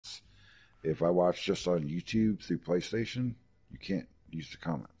If I watch just on YouTube through PlayStation, you can't use the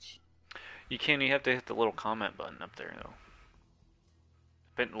comments. You can't. You have to hit the little comment button up there though.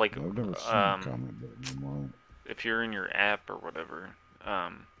 But like, I've never seen a um, comment button on mine. if you're in your app or whatever,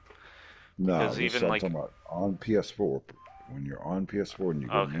 No, because this even I'm like, talking about on PS4. When you're on PS4 and you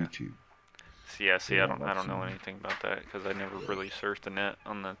go to okay. YouTube, See, it I won't don't, I let don't you. know anything about that because I never really surfed the net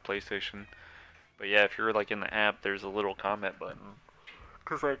on the PlayStation. But yeah, if you're like in the app, there's a little comment button.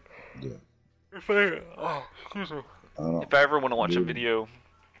 Cause like, Yeah, if I, oh, excuse me. I don't. If I ever want to watch a Dude, video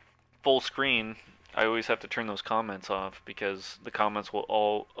full screen, I always have to turn those comments off because the comments will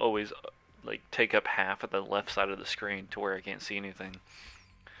all always like take up half of the left side of the screen to where I can't see anything.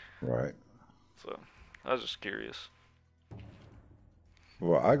 right. So I was just curious.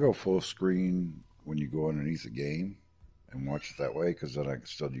 Well, I go full screen when you go underneath the game and watch it that way because then I can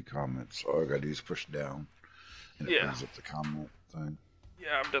still do comments. All I gotta do is push down and it Yeah, brings up the comment thing.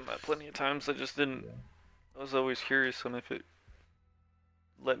 yeah, I've done that plenty of times. I just didn't. Yeah. I was always curious on if it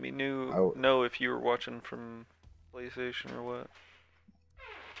let me I, know if you were watching from PlayStation or what.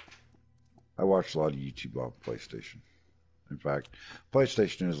 I watch a lot of YouTube on PlayStation. In fact,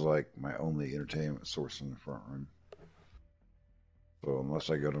 PlayStation is like my only entertainment source in the front room. So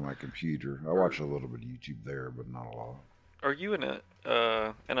unless I go to my computer, I Are watch a little bit of YouTube there, but not a lot. Are you an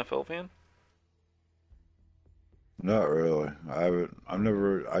NFL fan? Not really. I haven't. I've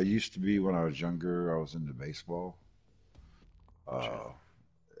never. I used to be when I was younger. I was into baseball, Gotcha. uh,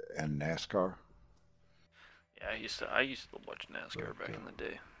 and NASCAR. Yeah, I used to watch But NASCAR back in the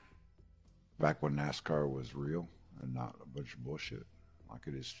day. back when NASCAR was real and not a bunch of bullshit like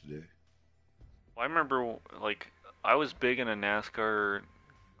it is today. Well, I remember like I was big into NASCAR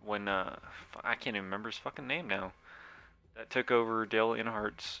when I can't even remember his fucking name now. That took over Dale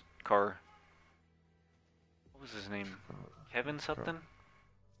Earnhardt's car. What was his name? Kevin something?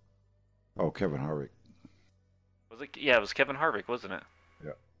 Oh, Kevin Harvick. Was it? Yeah, it was Kevin Harvick, wasn't it?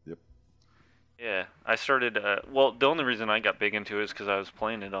 Yeah. Yep. Yeah, I started. Well, the only reason I got big into it is because I was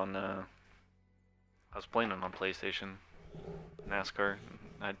playing it on. I was playing it on PlayStation, NASCAR.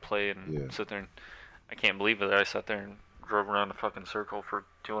 I'd play and Yeah. sit there, and I can't believe it. I sat there and drove around a fucking circle for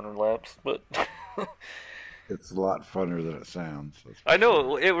 200 laps. But It's a lot funner than it sounds. That's for I sure.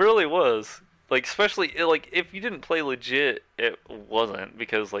 know it really was. Like especially like if you didn't play legit, it wasn't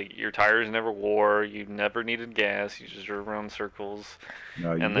because like your tires never wore, you never needed gas, you just drove around in circles,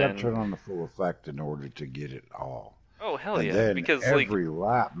 No, you and got to then turn on the full effect in order to get it all. oh hell And yeah, then because like every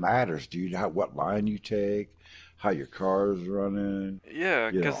lap matters, dude. What line you take, how your car's running,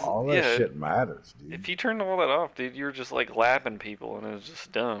 yeah, cause all that yeah, shit matters, dude. if you turned all that off, dude, you're just like lapping people, and it was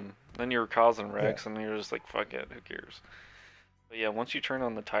just dumb. Then you were causing Yeah. wrecks, and you're just like, fuck it, who cares? But yeah, once you turn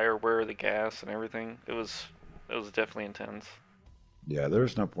on the tire wear, the gas, and everything, it was definitely intense. Yeah,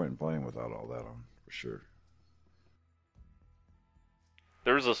 there's no point in playing without all that on, for sure.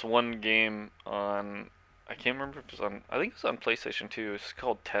 There was this one game on, I can't remember if it was on, I think it was on PlayStation 2. It's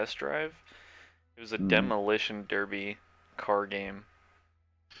called Test Drive. It was a Hmm. demolition derby car game.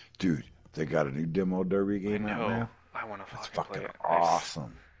 Dude, they got a new demo derby I game out know. now. I want to That's fucking play fucking it.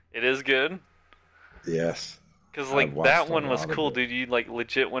 awesome. It is good. Yes, Cause I've like that watched a one was lot of cool, it. dude. You like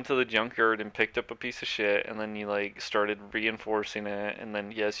legit went to the junkyard and picked up a piece of shit, and then you like started reinforcing it, and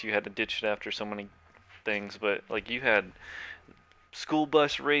then yes, you had to ditch it after so many things, but like you had school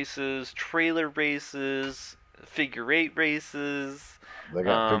bus races, trailer races, figure eight races. They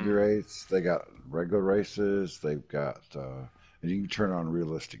got Um, figure eights, they got regular races, they've got, and you can turn on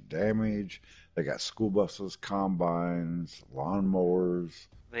realistic damage. They got school buses, combines, lawnmowers.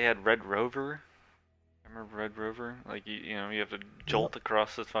 they had Red Rover. I remember Red Rover. Like you know, you have to Yep. jolt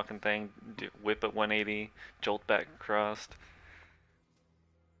across this fucking thing, whip at 180, jolt back across.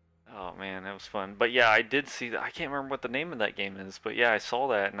 Oh man, that was fun. But yeah, I did see that. I can't remember what the name of that game is, but yeah, I saw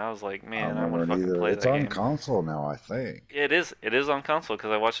that and I was like, I don't man, I want remember to it fucking either. play It's that on game. console now, I think. It is. It is on console because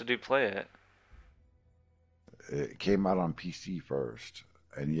I watched a dude play it. It came out on PC first.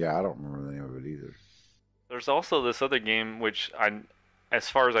 And yeah, I don't remember the name of it either. There's also this other game which as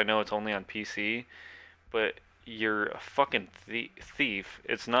far as I know, it's only on PC. But you're a fucking thief.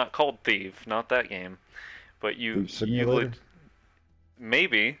 It's not called Thief, not that game. But Food you Simulator?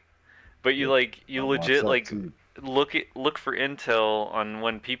 maybe, but Yeah, I you watched legit that like too. look for intel on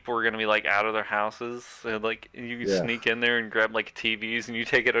when people are gonna be like out of their houses. And, like you can Yeah, sneak in there and grab like TVs and you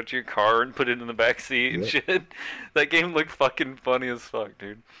take it out to your car and put it in the back seat and yep, shit. That game looked fucking funny as fuck,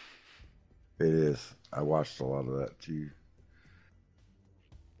 dude. it is. I watched a lot of that too.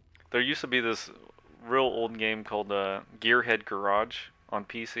 There used to be this real old game called Gearhead Garage on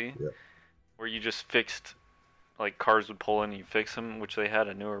PC Yep. where you just fixed like cars would pull in, and you fix them, which they had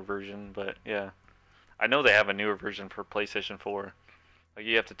a newer version. But yeah, I know they have a newer version for PlayStation 4. Like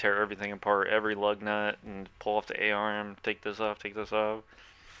you have to tear everything apart, every lug nut, and pull off the ARM, take this off, take this off.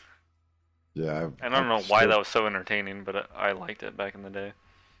 Yeah, And I don't know why that was so entertaining, but I liked it back in the day.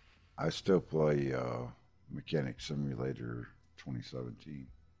 I still play Mechanic Simulator 2017.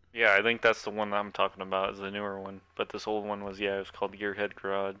 Yeah, I think that's the one that I'm talking about is the newer one. But this old one was, yeah, it was called Gearhead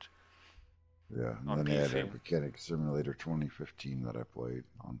Garage Yeah, and on then they had a PC. Mechanic Simulator 2015 that I played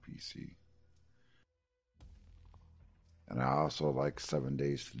on PC. And I also like 7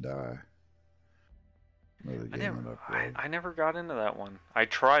 Days to Die, another I game never, that I played. I never got into that one. I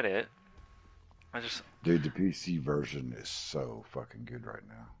tried it. I just, Dude, the PC version is so fucking good right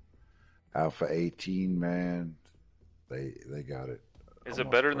now. Alpha 18, man, they got it is it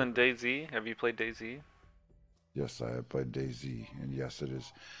almost better than perfect. DayZ? Have you played DayZ? Yes, I have played DayZ, and yes, it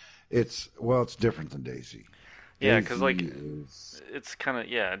is. It's well, it's different than DayZ. Yeah, cause like, DayZ is it's kind of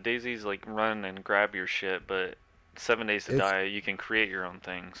yeah. DayZ's like run and grab your shit, but 7 Days to it's Die, you can create your own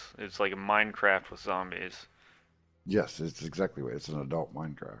things. It's like a Minecraft with zombies. yes, it's exactly what it's an adult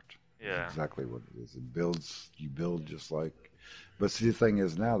Minecraft. Is Yeah. exactly what it is. It builds, you build just like. But see, the thing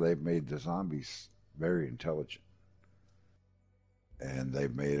is now they've made the zombies very intelligent, and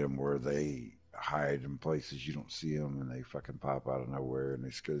they've made them where they hide in places you don't see them, and they fucking pop out of nowhere, and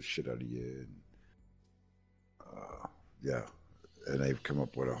they scare the shit out of you. And, yeah, and they've come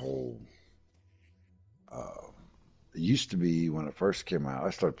up with a whole. Uh, it used to be when it first came out. I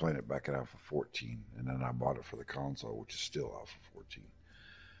started playing it back at Alpha 14, and then I bought it for the console, which is still Alpha 14.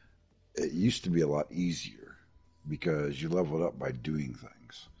 It used to be a lot easier because you leveled up by doing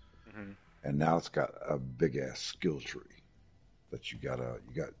things, Hmm. and now it's got a big ass skill tree that you get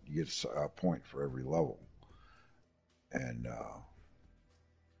a point for every level, and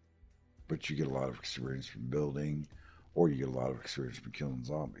but you get a lot of experience from building, or you get a lot of experience from killing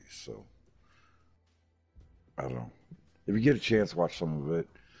zombies. So I don't know. If you get a chance, watch some of it.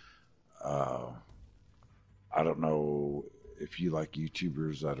 Uh, I don't know if you like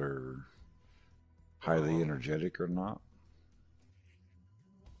YouTubers that are highly energetic or not,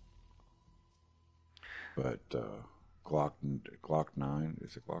 but Glock Glock 9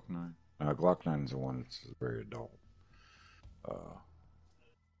 is it Glock 9? Glock 9 is the one that's very adult. Uh,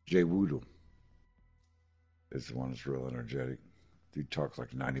 Jay Woodle is the one that's real energetic. Dude talks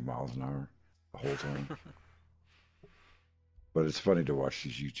like 90 miles an hour the whole time. But it's funny to watch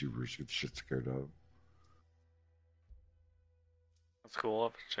these YouTubers get shit scared of. That's cool. I'll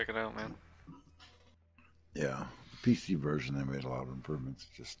have to check it out, man. Yeah, the PC version they made a lot of improvements.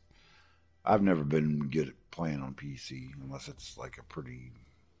 Just I've never been good at playing on PC unless it's like a pretty,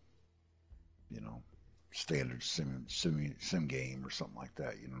 you know, standard sim game or something like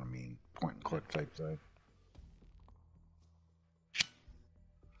that. You know what I mean? Point and click type thing.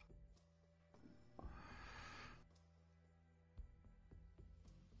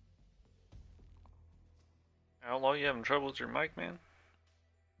 Outlaw, you having trouble with your mic, man?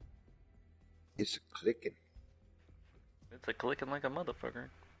 It's clicking. It's a clicking like a motherfucker.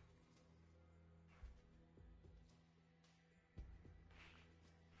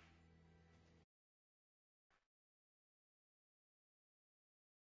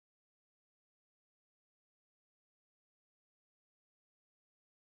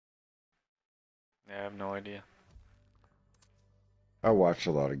 Yeah, I have no idea. I watch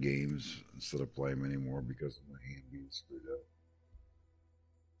a lot of games instead of play them anymore because of my hand being screwed up.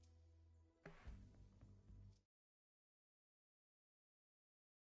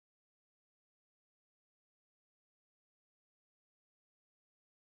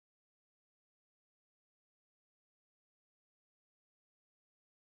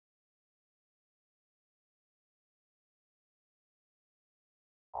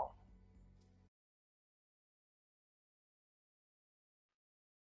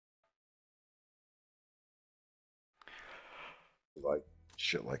 Like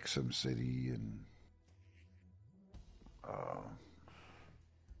shit like SimCity and uh,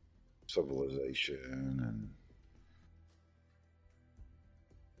 Civilization and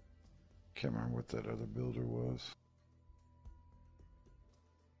can't remember what that other builder was.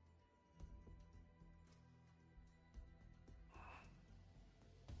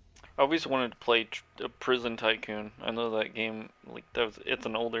 I always wanted to play a Prison Tycoon. I know that game, like it's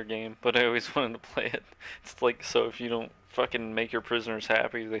an older game, but I always wanted to play it. It's like so if you don't fucking make your prisoners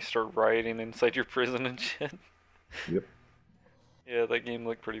happy, they start rioting inside your prison and shit. Yep. Yeah, that game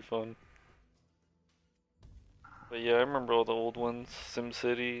looked pretty fun. But yeah, I remember all the old ones: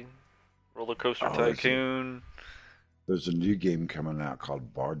 SimCity, Roller Coaster Oh, Tycoon. there's a new game coming out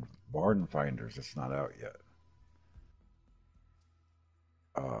called Barn Finders. It's not out yet.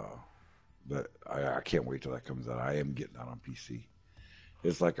 Uh, that I can't wait till that comes out. I am getting that on PC.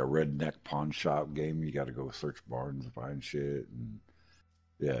 It's like a redneck pawn shop game. You got to go search barns and find shit, and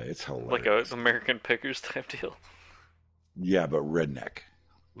yeah, it's Like a hilarious. American Pickers type deal. Yeah, but redneck,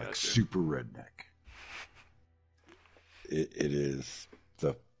 like Gotcha. super redneck. It is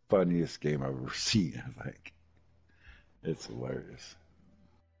the funniest game I've ever seen. I think it's hilarious.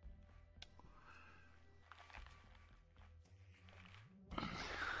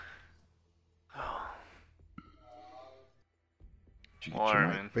 Oh, Did you well, get your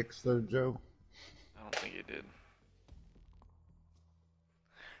alright, mic man. fixed there, Joe? I don't think you did.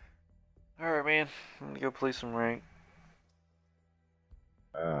 Alright, man. I'm gonna go play some rank.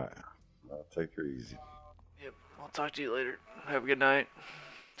 Uh, I'll take her easy. Yep. I'll talk to you later. Have a good night.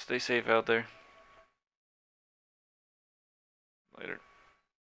 Stay safe out there. Later.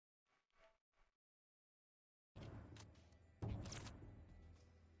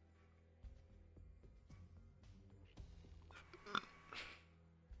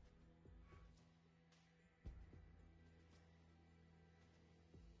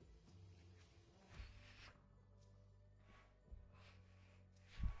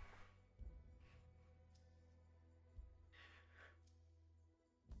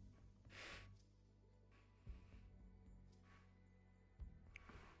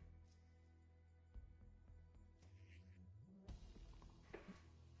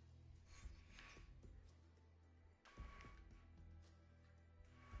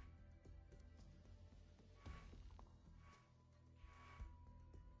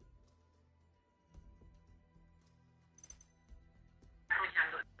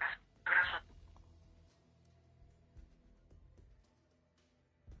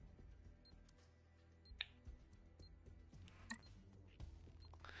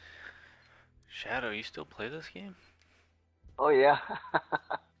 Shadow, you still play this game? Oh yeah.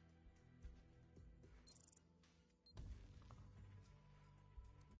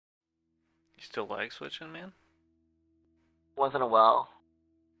 You still lag switching, man? Once in a while.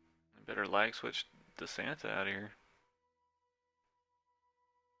 You better lag switch the Santa out of here.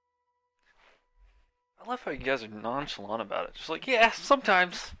 I love how you guys are nonchalant about it. Just like, yeah,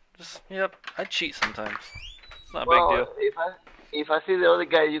 sometimes. Just, yep, I cheat sometimes. It's not a big Well, deal. if I see the other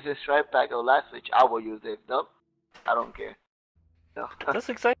guy using stripe pack or last switch, I will use it. Nope, I don't care. No. That's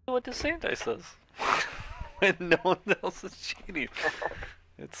exactly what the Santa says. When no one else is cheating.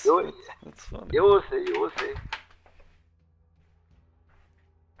 It's, you, it's, it's funny. you will see. You will see.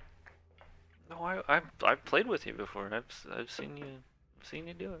 No, I've played with you before. I've seen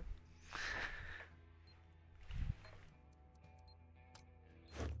you do it.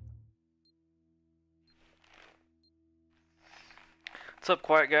 What's up,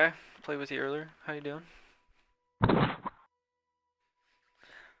 quiet guy? Played with you earlier. How you doing?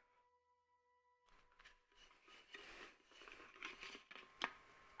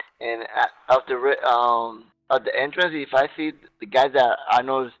 And at the entrance, if I see the guys that I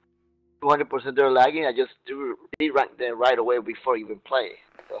know is 200% they're lagging, I just do re-rank them right away before even play.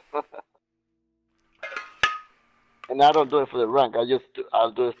 So and I don't do it for the rank. I'll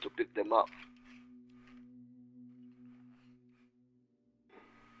do it to pick them up.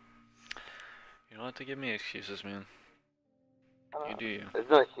 You don't have to give me excuses, man. You do you. It's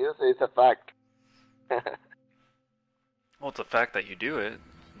not excuse. It's a fact. Well, it's a fact that you do it,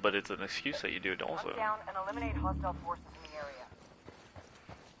 but it's an excuse that you do it also. Hunt down and eliminate hostile forces in the area.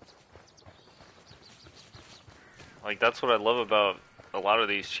 Like, that's what I love about a lot of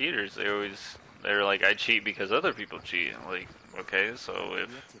these cheaters. They're like, I cheat because other people cheat. Like, okay, so if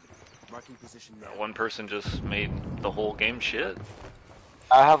one person just made the whole game shit.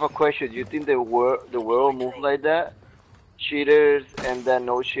 I have a question. Do you think the world will move like that? Cheaters and then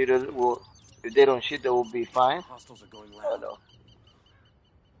no cheaters will, if they don't cheat, they will be fine. Hostiles are going I don't loud.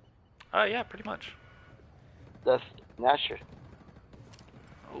 know. Yeah, pretty much. That's natural.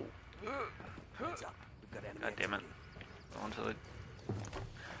 Oh. Heads up. We've got enemy God damn it. activity. Going to the...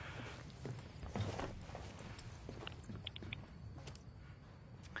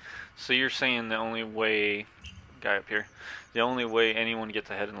 So you're saying the only way, guy up here, the only way anyone gets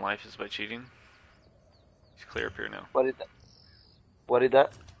ahead in life is by cheating? He's clear up here now. What is that? What is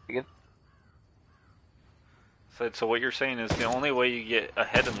that again? So what you're saying is the only way you get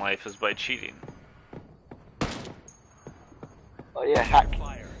ahead in life is by cheating. Oh yeah, hack.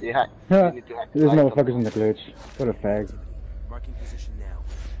 Fire. You hack. Huh. You need to hack. This Hack motherfucker's in the glitch. What a fag. Marking position now.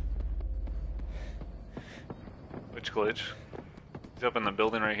 Which glitch? He's up in the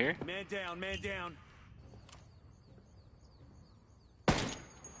building right here. Man down, man down.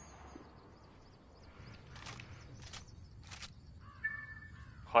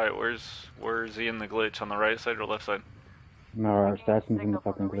 Quiet, where's he in the glitch? On the right side or left side? No, our assassin's in the Signal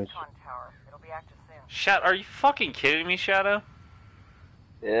from fucking glitch. recon tower. It'll be active soon. Shadow, are you fucking kidding me, Shadow?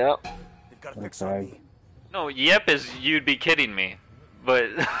 Yeah. They've got a What a fix on fag. me. No, yep is you'd be kidding me. But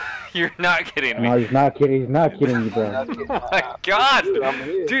you're not kidding me. No, he's not kidding. He's not kidding you, bro. Oh my god! I'm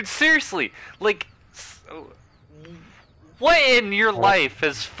here. Dude, seriously, like, what in your life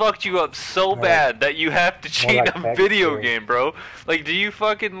has fucked you up so bad that you have to cheat like on text, video or- game, bro? Like, do you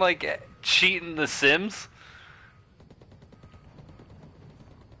fucking, like, cheat in The Sims?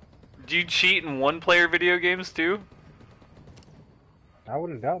 Do you cheat in one-player video games, too? I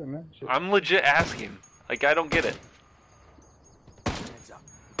wouldn't doubt it, man. Shit. I'm legit asking. Like, I don't get it. Heads up.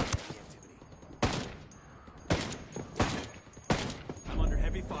 Enemy activity. I'm under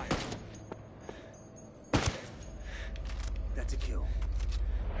heavy fire. That's a kill.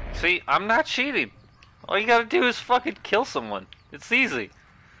 See, I'm not cheating. All you gotta do is fucking kill someone. It's easy.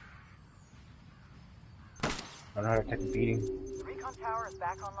 I don't know how to take a beating. The recon tower is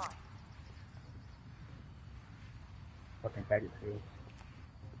back online. Fucking faggot too.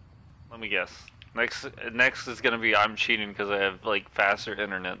 Let me guess. Next is gonna be I'm cheating because I have like faster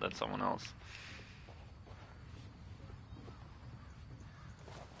internet than someone else.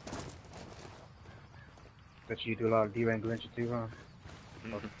 Bet you do a lot of D-rank glitch too,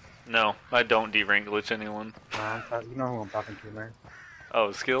 huh? No, I don't derank glitch anyone. You know who I'm talking to, man.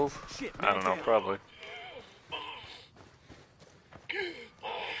 Oh, skills? Shit, I don't know, man. probably.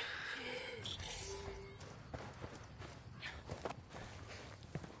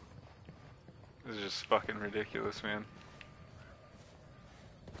 This is just fucking ridiculous, man.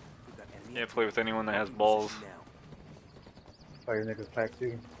 We've got enemy Can't play with anyone that has activity. balls. Position now. Oh, your nigga's pack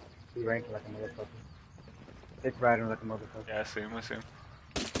too. D-rank like a motherfucker. Dick riding like a motherfucker. Yeah, I see him, I see him.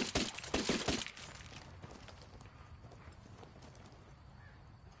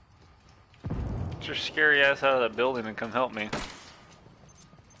 Get your scary ass out of that building and come help me.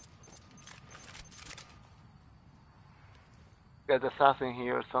 Got the assassin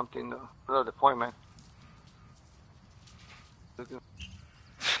here or something. No deployment. Look at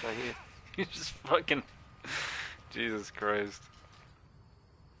right here. You just fucking... Jesus Christ.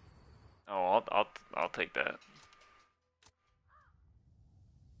 Oh, I'll take that.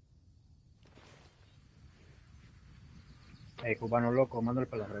 Hey, cubano loco, mándalo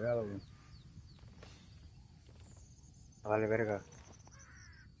para la fregada, güey. Vale, verga.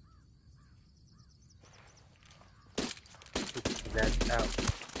 That's out.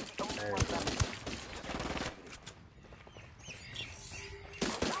 There we go.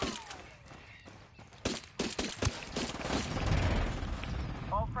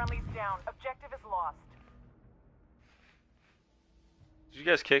 All friendlies down. Objective is lost. Did you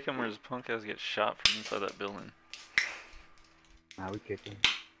guys kick him or does punk ass get shot from inside that building? Nah, we kicked him.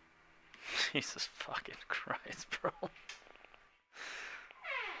 Jesus fucking Christ, bro.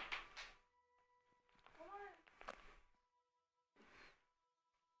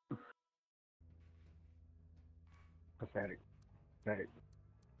 Pathetic. Pathetic.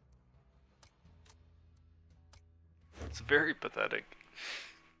 It's very pathetic.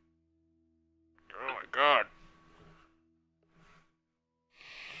 Oh my god.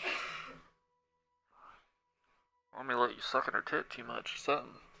 Let me let you suck on her tit too much or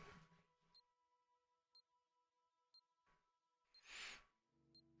something.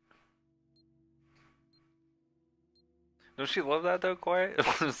 Don't she love that though, Quiet?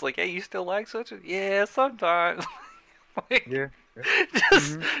 It's like, hey, you still like such a... Yeah, sometimes. Like, Yeah.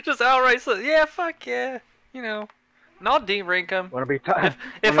 just outright say, yeah, fuck yeah. You know. And I'll de-rank them. Wanna be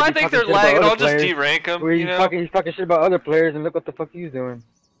If I think they're lagging, I'll just de-rank them, you know? He's talking shit about other players, and look what the fuck he's doing.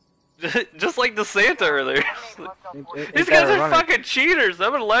 Just like the Santa earlier. Eliminate hostile forces. Ain't These that guys are ironic? fucking cheaters.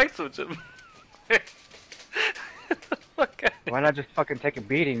 I'm gonna lag switch them. Fuck outta Why not just fucking take a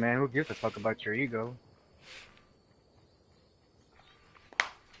beating, man? Who gives a fuck about your ego?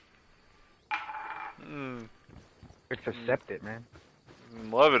 here. Just accept it, man.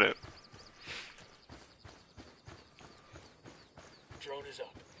 I'm loving it. Drone is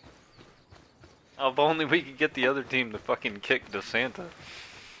up. Oh, if only we could get the other team to fucking kick the Santa.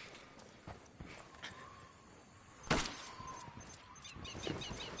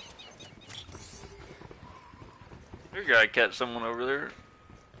 You gotta catch someone over there.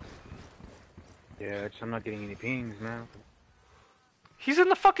 Yeah, I'm not getting any pings, man. He's in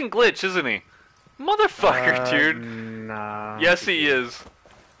the fucking glitch, isn't he? Motherfucker, dude. Nah. Yes, he is.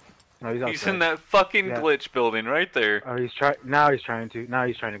 No, he's He's outside. in that fucking Yeah. glitch building right there. Oh, he's trying. Now he's trying to. Now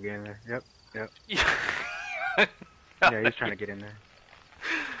he's trying to get in there. Yep. Yeah, he's trying to get in there.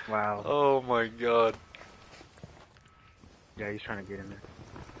 Wow. Oh my god. Yeah, he's trying to get in there.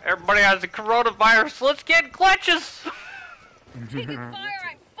 Everybody has the coronavirus. Let's get glitches.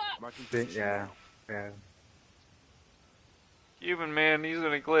 Yeah, yeah. Cuban man, he's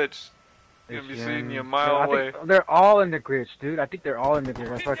gonna glitch. He's gonna be seeing you a Yeah, mile I away. think they're all in the glitch, dude. I think they're all in the glitch.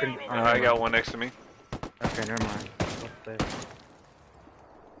 That's why I couldn't. I got one next to me. Okay, never mind. What's that?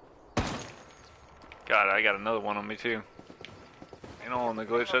 God, I got another one on me too. Ain't all in the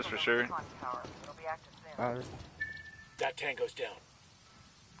glitch, that's for sure. Recon tower. It'll be active soon. That tango's down.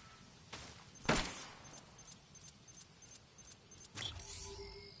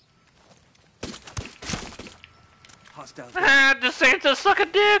 Hostiles. Ah, DeSantis, suck a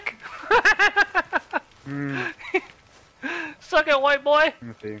dick! Suck it, white boy! Let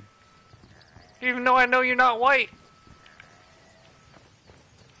me see. Even though I know you're not white.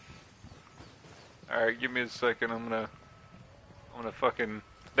 Alright, give me a second, I'm gonna fucking...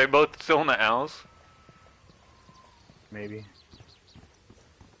 They both still in the house? Maybe.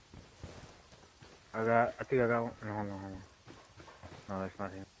 I think I got one. No, hold on. No, that's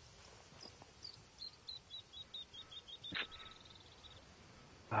not him.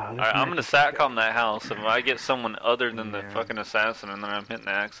 Alright, I'm gonna satcom that house, and if I get someone other than the fucking assassin, and then I'm hitting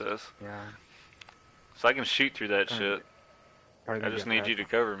access. Yeah. So I can shoot through that shit. I just need you to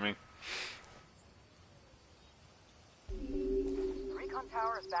cover me. Recon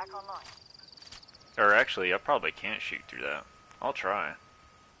tower is back online. Or actually, I probably can't shoot through that. I'll try.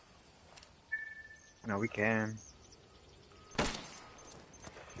 No, we can.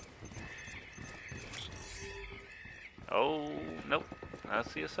 Oh, nope.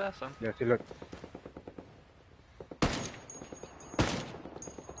 That's the assassin. Yeah, see, look.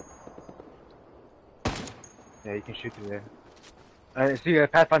 Yeah, you can shoot through there. See,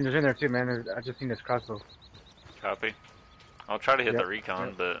 Pathfinder's in there too, man. I just seen this crossbow. Copy. I'll try to hit Yep, the recon,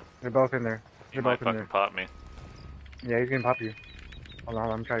 yep. but They're both in there. he They're might both in fucking there. pop me. Yeah, he's gonna pop you. Hold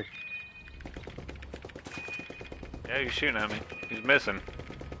on, I'm trying. Yeah, he's shooting at me. He's missing.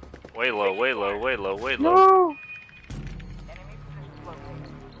 Way low, way low, way low, way low. No! Enemy positions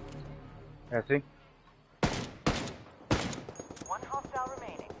located. Yeah, see? One hostile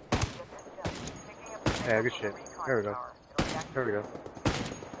remaining. Get this done. Picking up the Yeah, good signal shit. from the recon There we go. tower. It'll be active There we go. soon.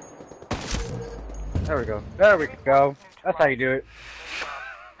 There we go. There we go. That's how you do it.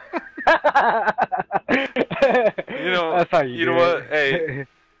 You know, That's how you know do what? it. Hey,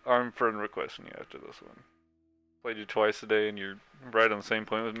 I'm friend requesting you after this one. Played you twice today, and you're right on the same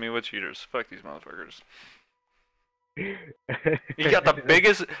point with me. What cheaters? Fuck these motherfuckers. You got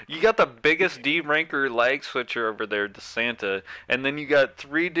the biggest D ranker lag switcher over there, DeSanta, and then you got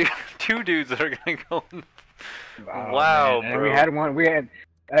two dudes that are gonna go. Wow, man. bro. And we had one.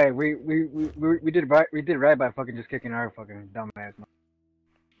 Hey, we did right by fucking just kicking our fucking dumb ass.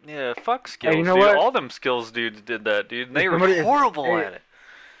 Yeah, fuck skills, you know dude. what? All them skills dudes did that, dude. And they were Somebody- horrible hey, at it.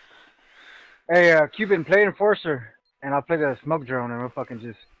 Hey, Cuban, play Enforcer, and I'll play the smoke drone, and we'll fucking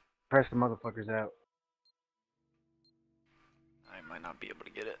just press the motherfuckers out. I might not be able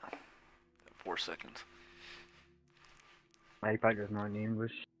to get it. 4 seconds. He probably doesn't know any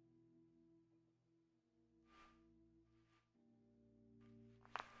English.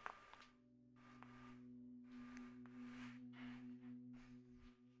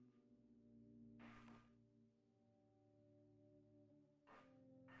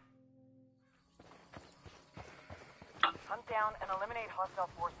 Hunt down and eliminate hostile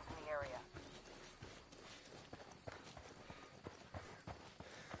forces in the area.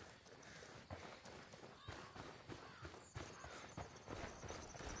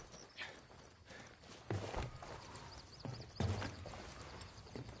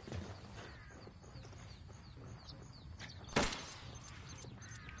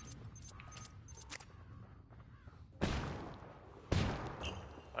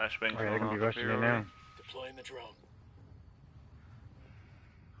 Flashbang. Oh, yeah, they're gonna be rushing in now. Deploying the drone.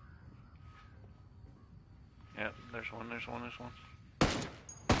 Yep, there's one.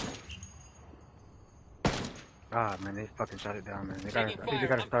 Ah, man, they fucking shot it down, man. I think they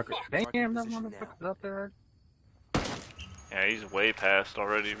got a stalker. Damn, that motherfucker's up there. Yeah, he's way past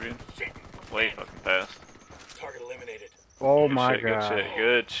already, dude. Way fucking past. Target eliminated. Oh Good my shit, god.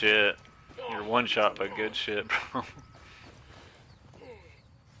 Good shit. You're one shot, but good shit, bro.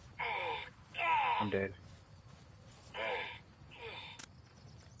 I'm dead.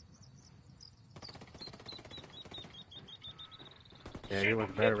 Yeah, he was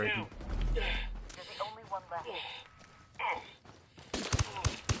better rating. You're the only one left.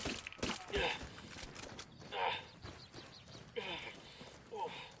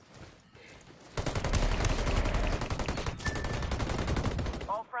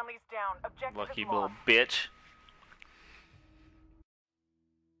 All friendlies down. Objective Lucky is little lost. bitch.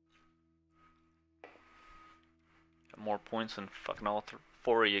 more points than fucking all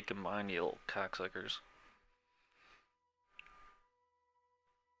four of you combined, you little cocksuckers.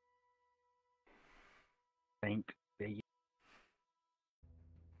 Think, baby.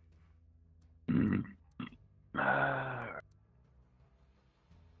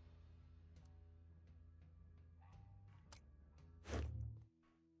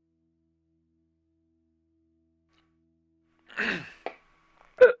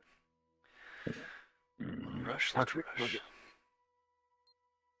 Rush, let's rush.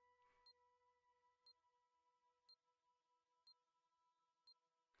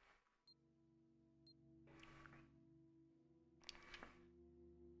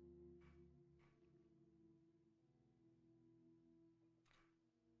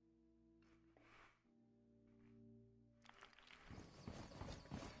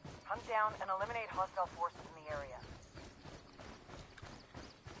 Hunt down and eliminate hostile forces in the area.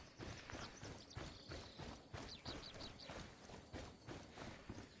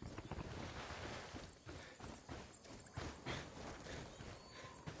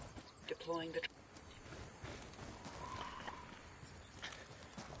 Deploying the.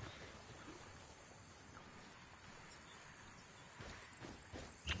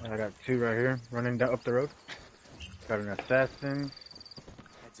 I got two right here, running down up the road. Got an assassin.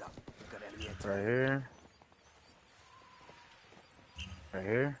 Heads up. We've got enemy Right here. Right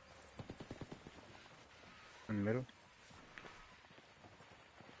here. In the middle.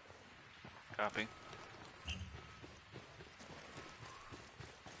 Copy.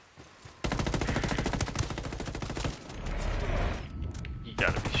 You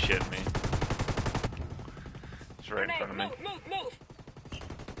gotta be shitting me. It's right in front of me. Move!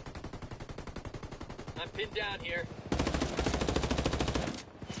 I'm pinned down here.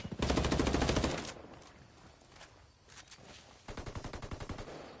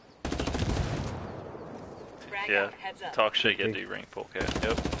 Yeah, talk shit, get D-rank, Polecat.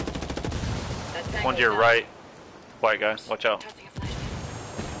 Yep. One to Tango's your down. right. White guy, watch out. Tossing a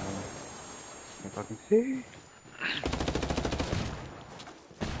flashbang. If I can see.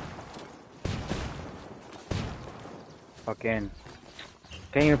 Fucking.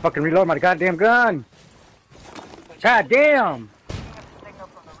 Can't even fucking reload my goddamn gun! God damn! Picking up the signal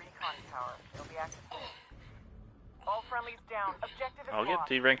from the recon tower. It'll be active soon. All friendlies down. Objective is I'll get lost.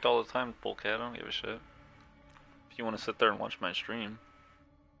 D-ranked all the time, Polecat. I don't give a shit. If you want to sit there and watch my stream,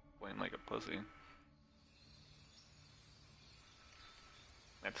 playing like a pussy.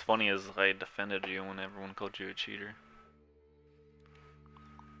 It's funny as I defended you when everyone called you a cheater.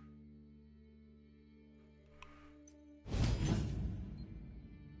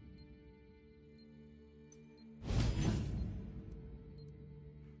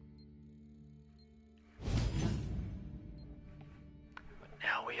 But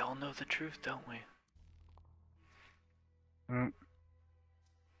now we all know the truth, don't we?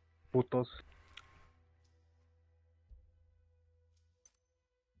 Putos.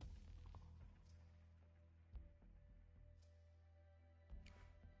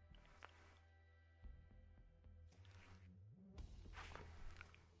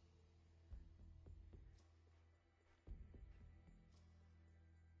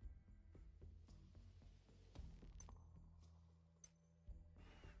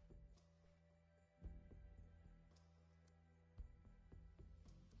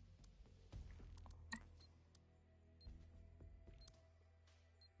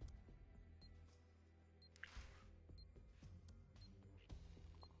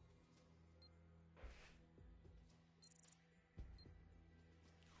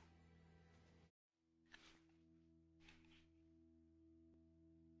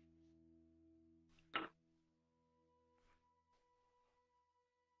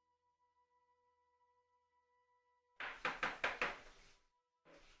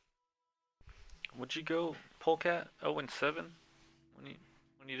 Would you go Polecat 0-7 when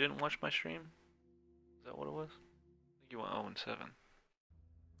you didn't watch my stream? Is that what it was? I think you went 0-7.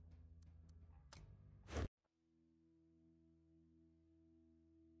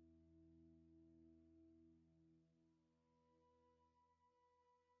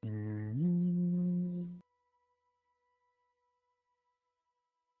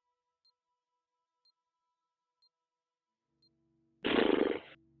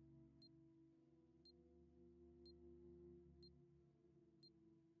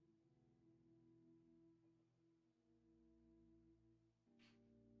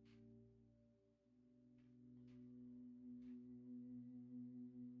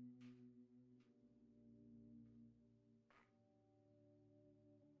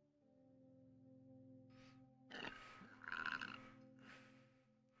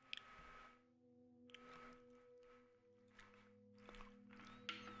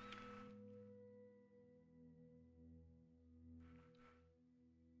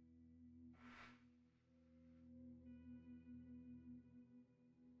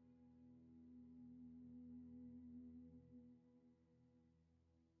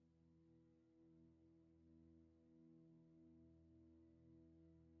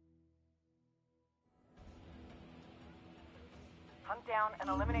 Hunt down and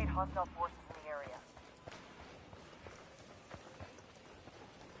eliminate hostile forces in the area.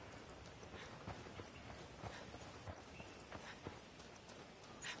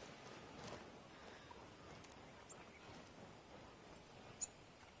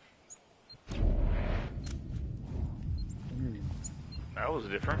 That was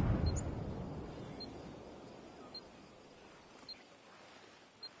different.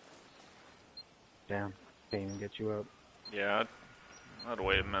 Damn. Can't even get you up. Yeah, I'd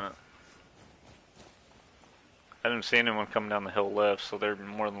wait a minute. I didn't see anyone coming down the hill left, so they're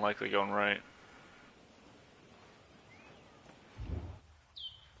more than likely going right.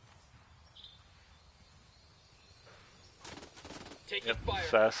 Taking fire.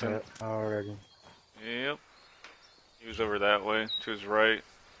 Assassin. Yeah, already. Yep. He was over that way, to his right.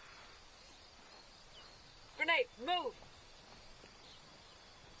 Grenade, move!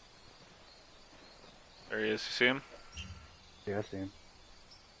 There he is, you see him? Yeah, I see him.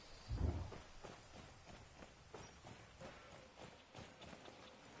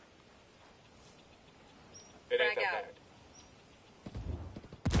 It ain't that bad.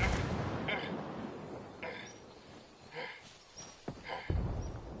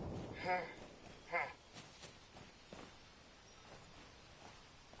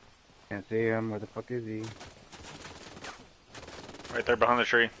 Can't see him. Where the fuck is he? Right there behind the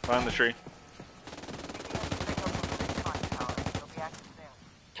tree. Behind the tree.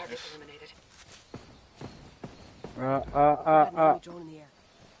 Target eliminated. Drone in the air.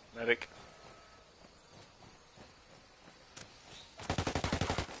 Medic.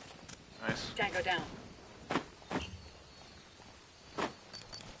 Nice. Tango down.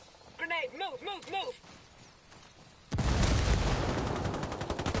 Grenade, move, move, move!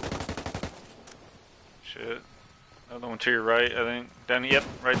 Shit. Another one to your right, I think. Down, yep,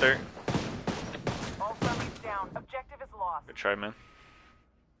 right there. All friendlies down. Objective is lost. Good try, man.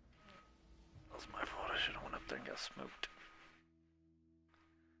 That was my fault. I should have went up there and got smoked.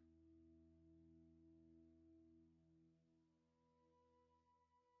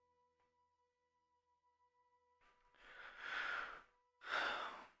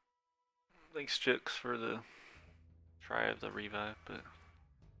 Thanks, Chicks, for the try of the revive, but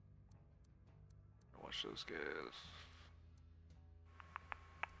watch those guys.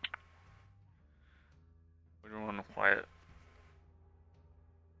 We don't want to quiet.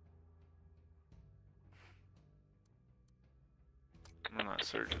 I'm not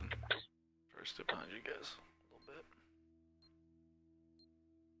certain. Try to step behind you guys a little bit.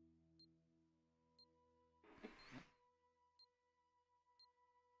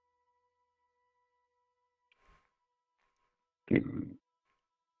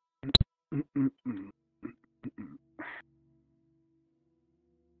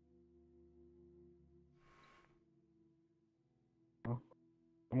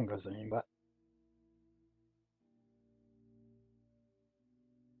 I'm gonna go see him, but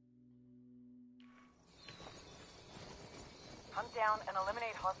Hunt down and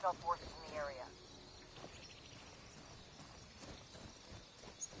eliminate hostile forces in the area.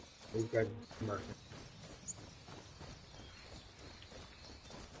 these guys are smart.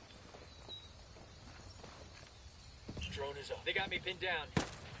 Drone is up. They got me pinned down.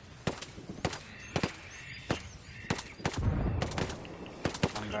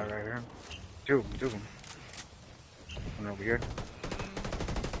 One guy right here. Two of them. One over here.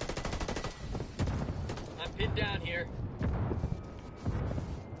 I'm pinned down here.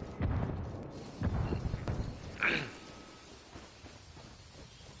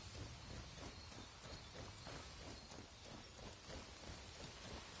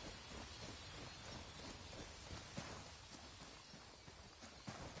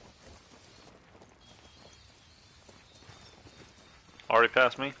 Already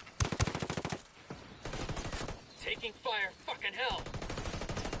passed me. Taking fire, fucking hell!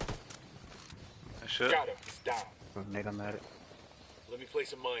 I should. Got him. He's down. Nate on that. Let me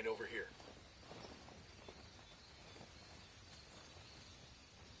place a mine over here.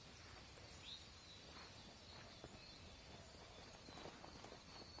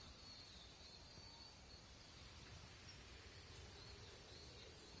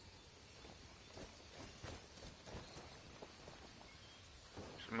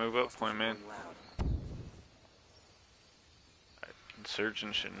 Should move up for him, man.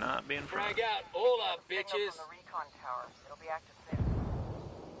 Insurgent should not be in front. Frag out. Hold up, Signal bitches. from the recon tower. It'll be active soon.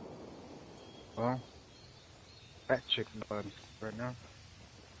 Well, that chick's bud right now.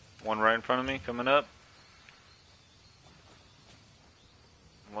 One right in front of me, coming up.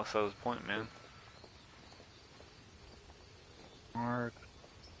 Unless that was a point, man. Mark.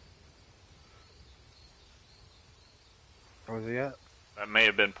 Where was he at? That may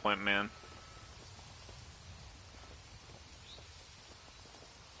have been Point Man.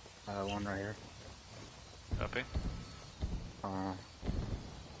 One right here. Copy.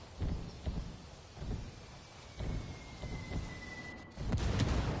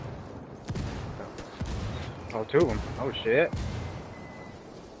 Oh, two of them. Oh, shit.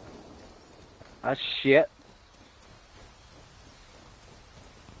 That's shit.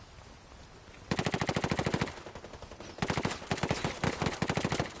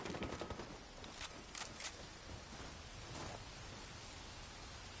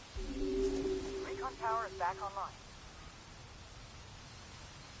 Recon tower is back online.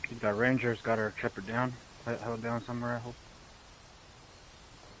 The Rangers got her tripper down. Held down somewhere, I hope.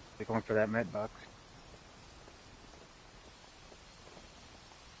 They're going for that med box.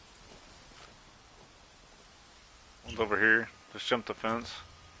 One's over here. Just jumped the fence.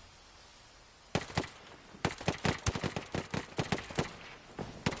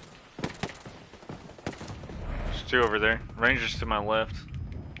 There's two over there. Rangers to my left.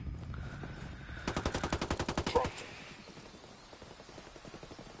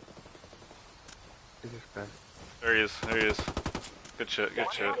 Who's this guy? There he is. There he is. Good shit. Good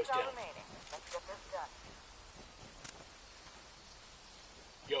shit. Hostile remaining. Let's get this done.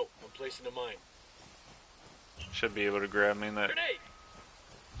 Yo, I'm placing a mine. Should be able to grab me. That Grenade!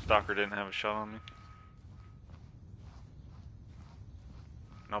 stalker didn't have a shot on me.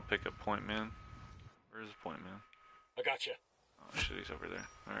 And I'll pick up Point Man. Where's the Point Man? I gotcha. Oh shit, he's over there.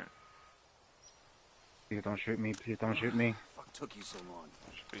 Alright. Please don't shoot me. Please don't shoot me. Fuck took you so long?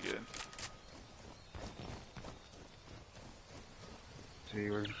 Should be good. See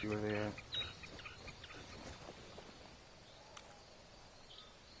where they at.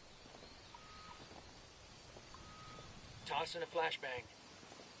 Tossing a flashbang.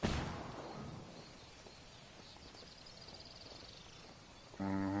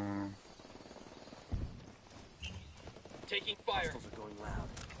 Taking fire. Hostiles are going loud.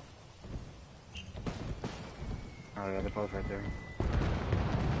 Oh yeah, they're both right there.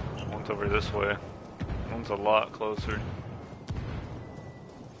 One's over this way. One's a lot closer.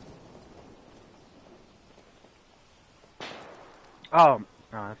 Oh,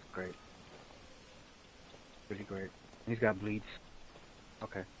 no, that's great. Pretty great. He's got bleeds.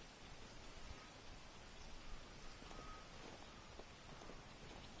 Okay.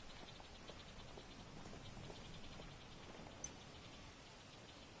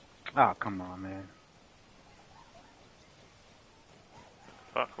 Oh, come on, man.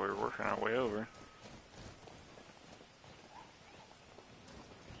 Fuck, we were working our way over.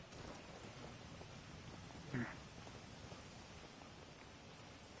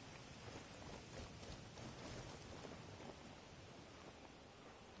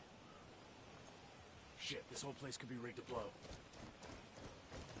 Shit, this whole place could be rigged to blow.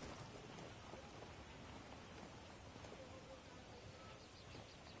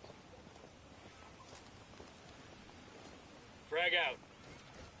 Frag out.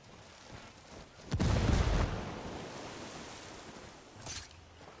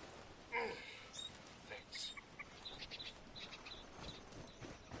 Thanks.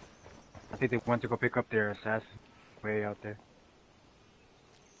 I think they went to go pick up their assassin way out there.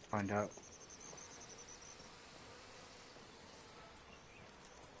 Find out.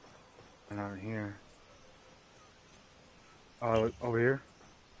 And out here. Oh, over here?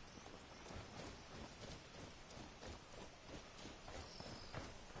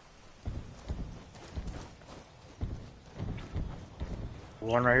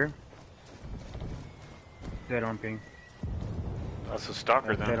 One right here. Dead on ping. That's a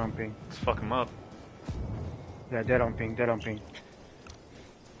stalker Dead then. on ping. Let's fuck him up. Yeah, dead on ping. Dead on ping.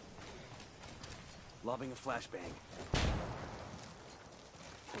 Lobbing a flashbang.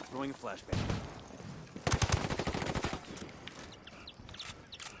 Throwing a flashbang.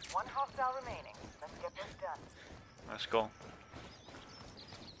 One hostile remaining. Let's get this done. Nice goal.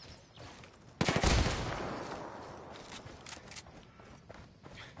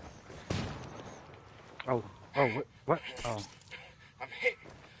 Oh, what? Oh, I'm hit.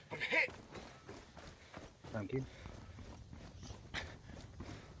 I'm hit. thank you.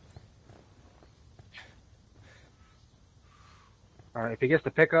 Alright, if he gets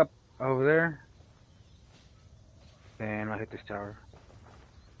the pickup over there, then I'll hit this tower.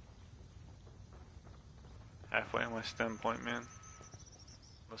 Halfway on my stem, Point Man.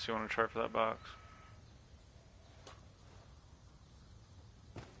 Unless you want to try for that box.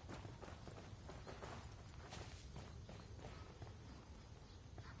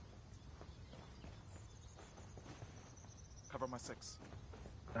 Cover my six.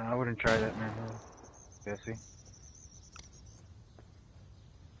 I wouldn't try that, man. Jesse.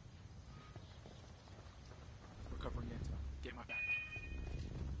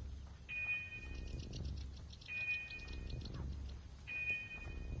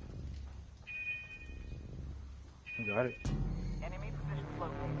 got it. Enemy positions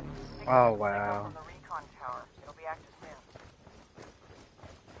located. Pick Oh, up the signal wow. from the recon tower. It'll be active soon.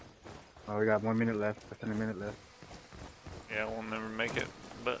 Oh, we got 1 minute left. Less than a minute left. Yeah, we'll never make it,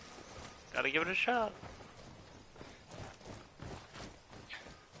 but gotta give it a shot.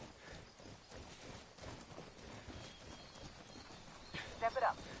 Step it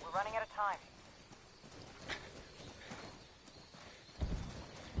up. We're running out of time.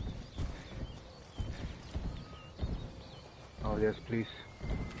 Oh, yes, please.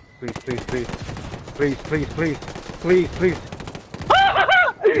 Please, please, please. Please, please, please. Please, please.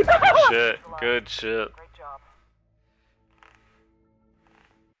 Shit, good shit. Great job.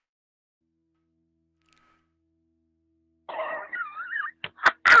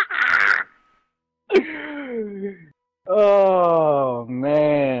 Oh,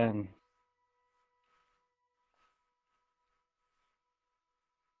 man.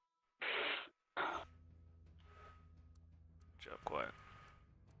 Job quiet.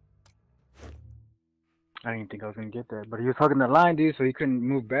 I didn't think I was gonna get that, but he was hugging the line, dude, so he couldn't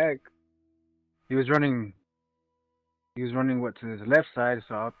move back. He was running. He was running what to his left side,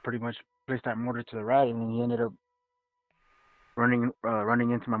 so I pretty much placed that mortar to the right, and then he ended up running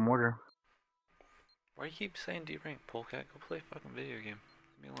into my mortar. Why you keep saying D-rank, Polecat? Go play a fucking video game.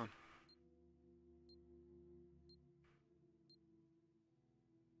 Leave me alone.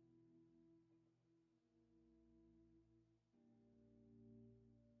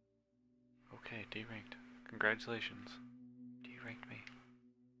 Okay, D-ranked. Congratulations. D-ranked me.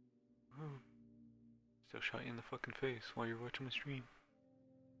 Woo. Still shot you in the fucking face while you're watching my stream.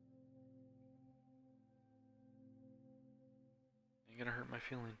 Ain't gonna hurt my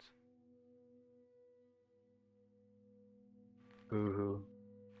feelings. Boo-hoo.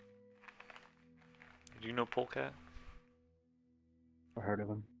 Did you know Polecat? I heard of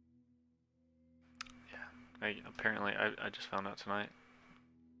him. Yeah. Apparently, I just found out tonight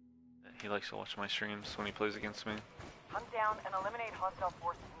that he likes to watch my streams when he plays against me. Hunt down and eliminate hostile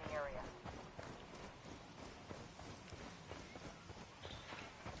forces in the area.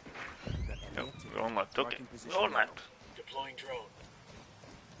 Yep, going left. Okay, Marking position going now. left. Deploying drone.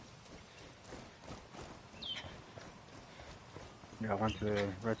 Yeah, one to the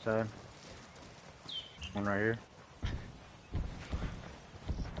right side. One right here.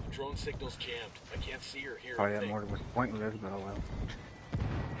 Drone signal's jammed. I can't see or hear Probably that anything. mortar was pointless, but oh well.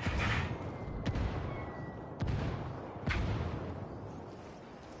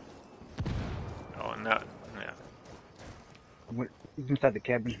 Oh, no, yeah, He's inside the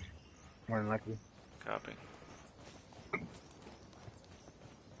cabin, more than likely. copy.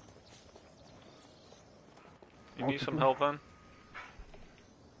 You need some help, on?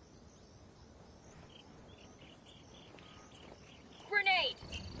 Grenade!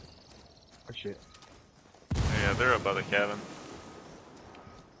 Oh shit. Yeah, they're up by the cabin.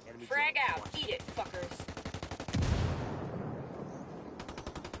 Enemy Frag drone. out! Eat it, fuckers!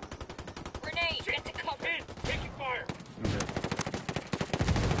 Grenade! Get to cover! In! Taking fire! Okay.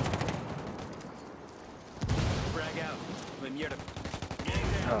 Frag out. Lemierda.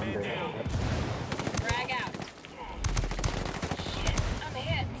 Oh, I'm dead. Frag out! Shit, I'm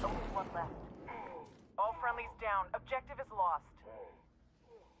hit! Only one left. All friendlies down. Objective is lost.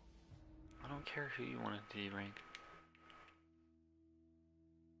 I don't care who you want to D-rank.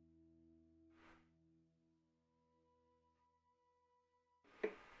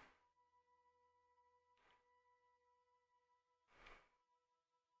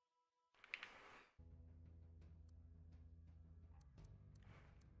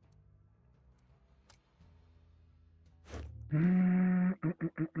 Mm.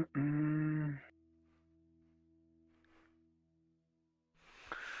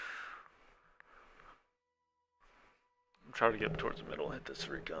 I'm trying to get up towards the middle, hit this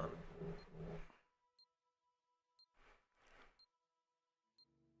recon.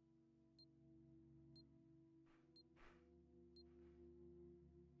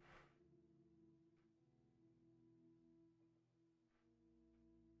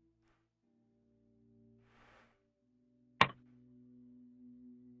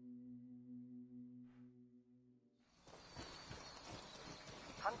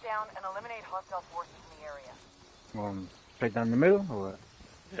 Hunt down and eliminate hostile forces in the area. Straight down the middle, or what?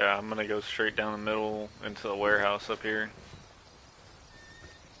 Yeah, I'm gonna go straight down the middle into the warehouse up here.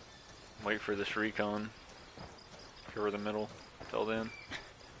 Wait for this recon. Cover the middle till then.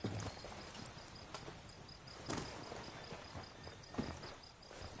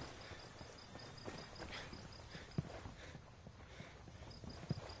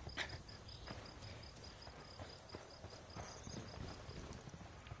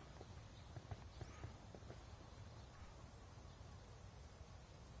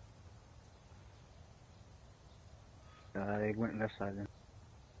 They went left side then.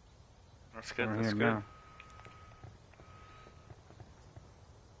 That's good. We're That's here good. now.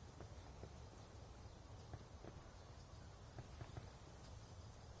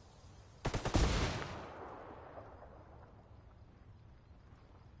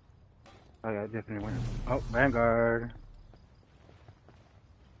 Oh yeah, definitely went. Oh, Vanguard.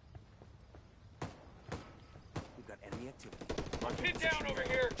 We've got enemy activity. Pin down over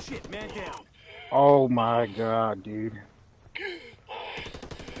here. Shit, man down. Oh my god, dude.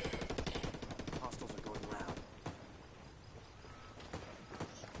 Hostiles are going loud.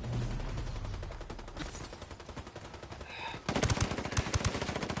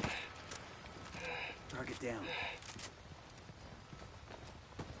 Target down.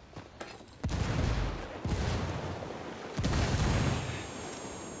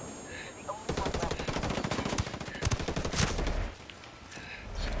 The only one left.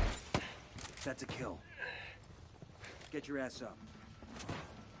 That's a kill. Get your ass up.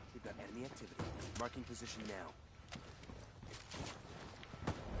 We've got enemy activity. Marking position now.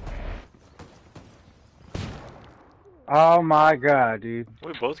 Oh my god, dude.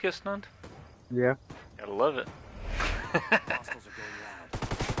 We both get stunned? Yeah. Gotta love it. Hostiles are going loud.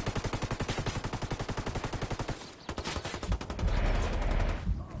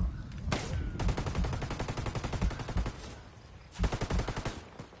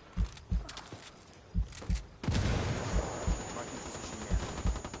 Marking position now.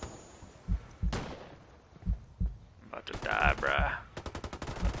 I'm about to die, bruh.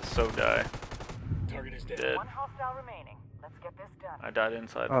 So die. Target is dead. Dead. One hostile remaining. Let's get this done. I died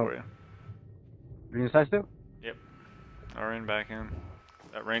inside Oh. for you. You inside still? Yep. I ran back in.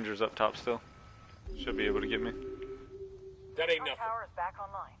 That ranger's up top still. Should be able to get me. That ain't Our nothing. tower is back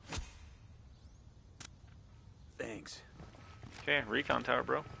online. Thanks. Okay, recon tower,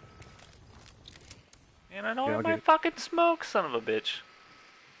 bro. And I don't Yeah, have I'll my get it. fucking smoke, son of a bitch.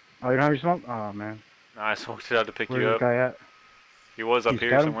 Oh, you don't have your smoke? Oh man. Nah, I smoked it out to pick Where's you this up. guy at? He was Do up you here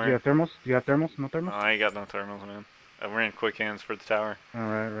scout him? Do you somewhere. have thermals? Do you have thermals? No No, thermals? I ain't got no thermals, man. I ran quick hands for the tower.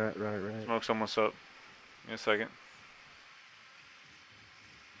 Alright, right. Smoke's almost up. Give me a second.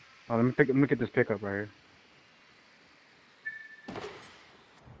 Oh, let me get this pickup right here.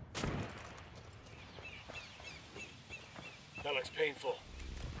 That looks painful.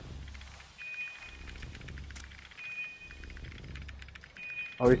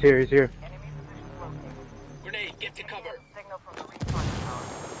 Oh, he's here, he's here. Enemy positions located. Grenade, get to cover. Signal from the recon tower.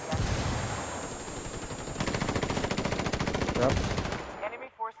 Yep. Enemy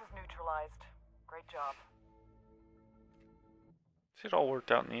forces neutralized. Great job. It all worked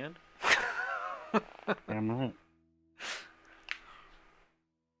out in the end. Damn right.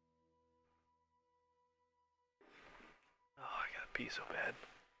 Oh, I gotta pee so bad.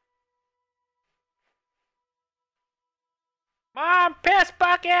 Mom, piss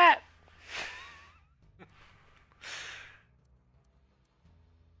bucket!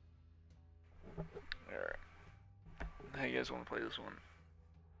 Alright. How you guys want to play this one?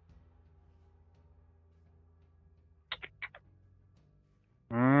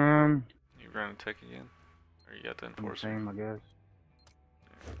 You run a tech again? Or you got the enforcer? Same, I guess.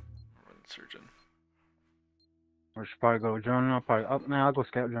 I'll run the surgeon. Or should probably go drone. I'll go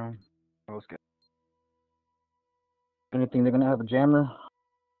scout drone. I'll go scout. Anything they're gonna have a jammer.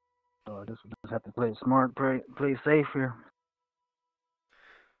 Oh, this will just have to play it smart, play safe here.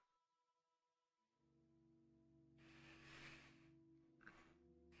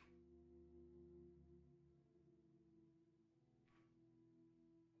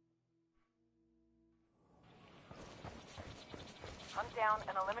 Hunt down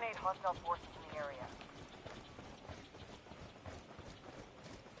and eliminate hostile forces in the area.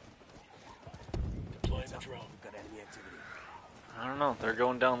 Deploying the drone. We've got enemy activity. I don't know. They're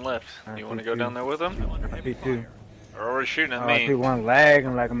going down left. I You want to see go two. down there with them? I see two. They're already shooting at Oh, I see me. one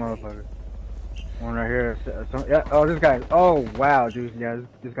lagging like a motherfucker. One right here. Yeah. Oh, this guy. Oh, wow, dude. Yeah,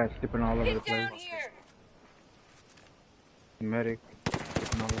 this guy's skipping all over the Get place. down here! Medic.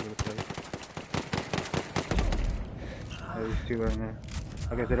 Skipping all over the place. There's two right there.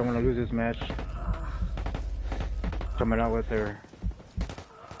 I guess they don't want to lose this match. Coming out with their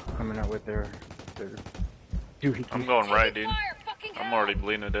doohickey. I'm going right, dude. Fire! Fucking I'm hell! already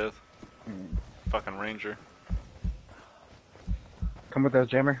bleeding to death. Fucking ranger. Come with us,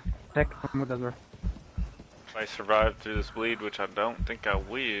 Jammer. Tech, come with us, bro. If I survive through this bleed, which I don't think I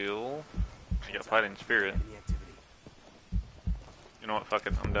will, I got fighting spirit. Enemy activity. You know what? Fuck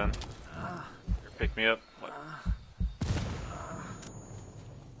it. I'm done. Here, pick me up. What?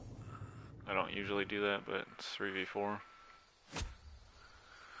 I don't usually do that, but it's 3v4.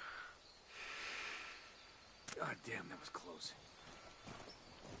 God Damn, that was close.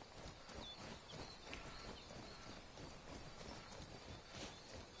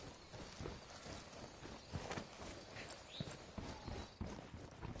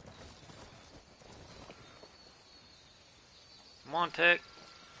 Come on, Tech.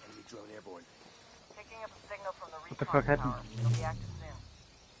 Enemy drone airborne. Picking up a signal from the What the recon fuck happened? tower. It'll be active soon.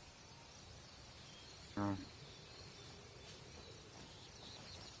 Oh.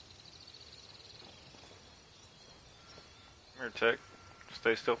 Come here, Tech.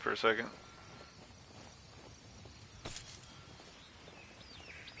 Stay still for a second.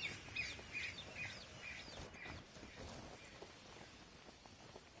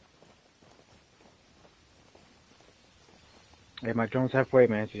 Hey, my drone's halfway,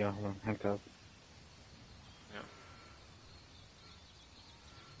 man. So y'all hang tough.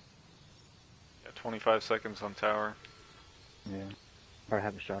 Yeah, 25 seconds on tower. Yeah. Probably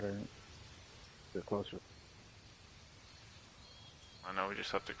have a shot at it. Get closer. I know we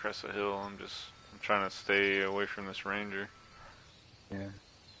just have to crest the hill. I'm trying to stay away from this ranger. Yeah.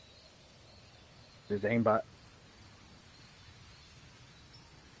 There's aimbot.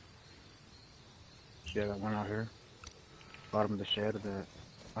 Yeah, got one out here. Bottom of the shed of the...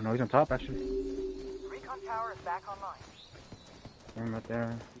 Oh no, he's on top actually. Recon tower is back online. Him right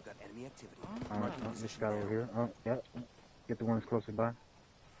there. We've got enemy activity. Oh, this guy over here. Oh, yeah. Get the ones closer by.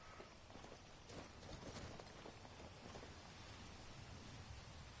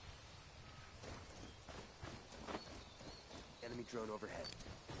 Enemy drone overhead.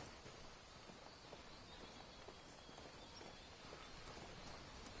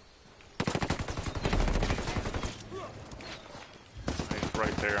 He's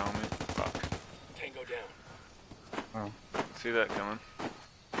right there on me. Fuck. Tango down. Oh. See that coming.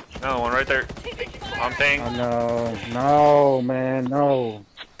 Another one right there. On thing. Oh no. No, man. No.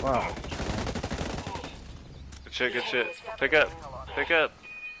 Wow. Good shit, good shit. Pick up. Pick up.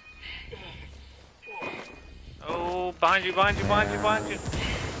 Oh, behind you, behind you, behind you, behind you.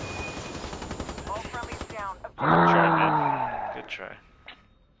 All friendlies down. Good try, man. Good try.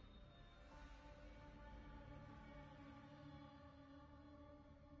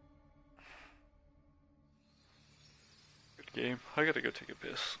 Good game. I gotta go take a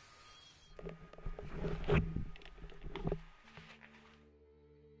piss.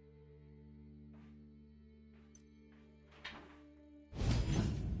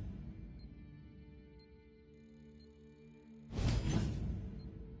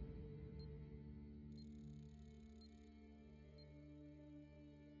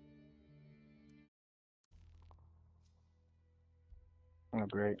 Oh,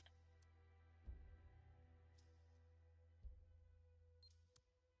 great.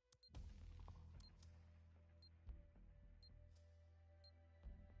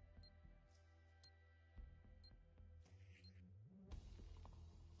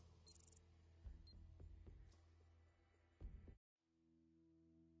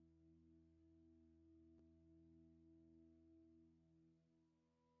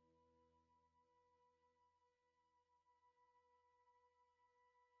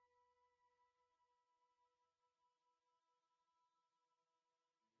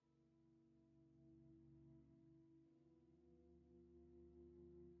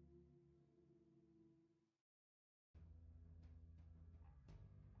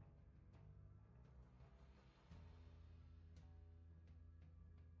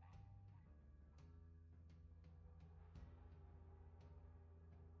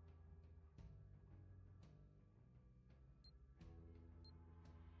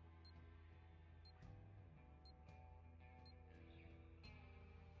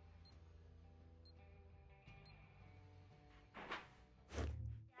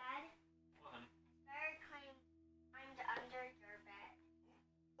 Dad, spider climbed under your bed.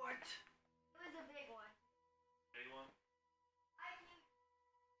 What? It was a big one. Big one? I think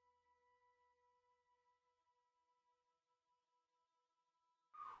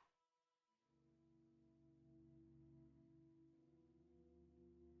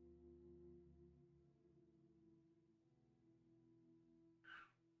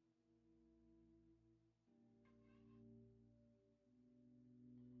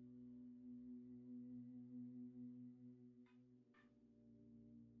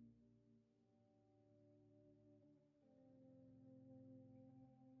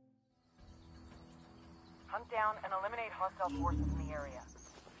Hunt down and eliminate hostile forces in the area.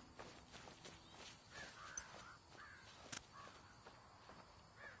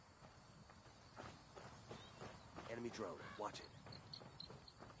 Enemy drone. Watch it.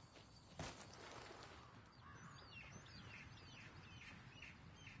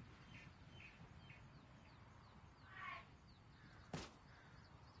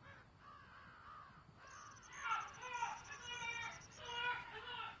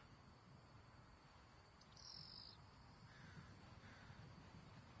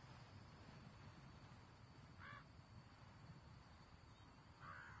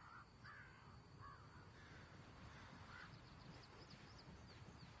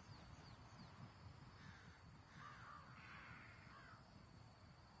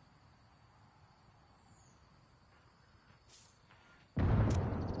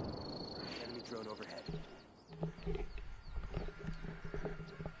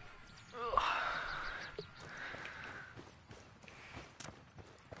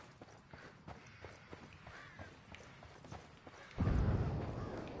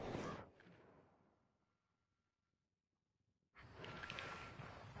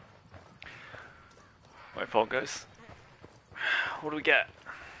 fault, guys. What do we got?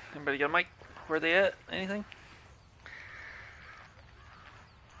 Anybody got a mic? Where are they at? Anything?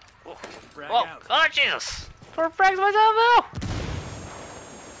 Whoa. Whoa. Oh, Jesus! Four frags myself now! Picking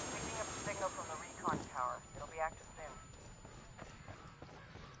up a signal from the recon tower. It'll be active soon.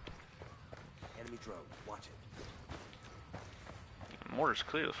 Enemy drone. Watch it. Mortar's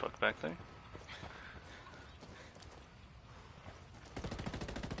clear as fuck back there.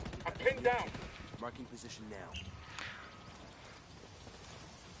 I'm pinned down. Marking position now.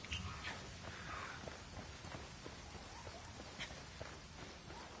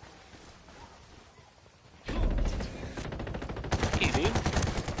 Hey, dude.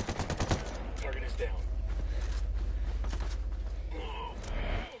 Target is down.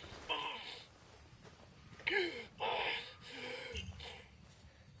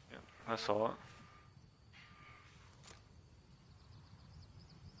 Yeah, I saw it.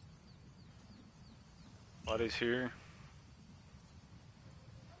 Body's here.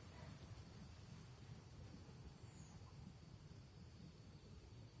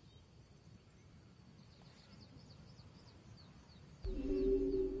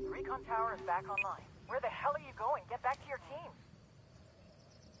 The recon tower is back online. Where the hell are you going? Get back to your team.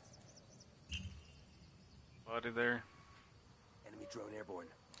 Body there. Enemy drone airborne.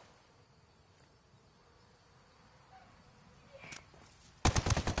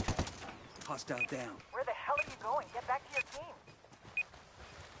 Hostile down. Where the hell are you going? Get back to your team.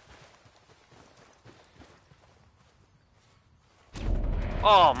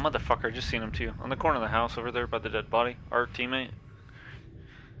 Oh, motherfucker, I just seen him too. On the corner of the house over there by the dead body. Our teammate.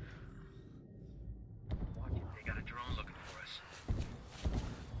 Watch it. They got a drone looking for us.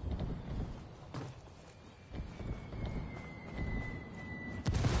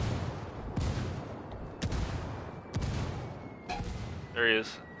 There he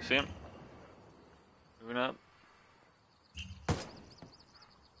is. See him? Moving up.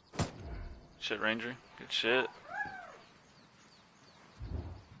 Shit, Ranger. Good shit.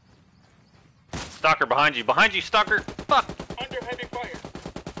 Stalker behind you. Behind you, Stalker! Fuck! Under heavy fire.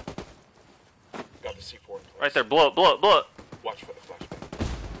 Got the C4 in place. Right there. Blow it, blow it, blow it. Watch for the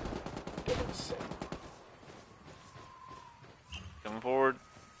flashbang. Get it set. Coming forward.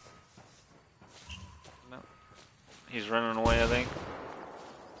 No. He's running away, I think.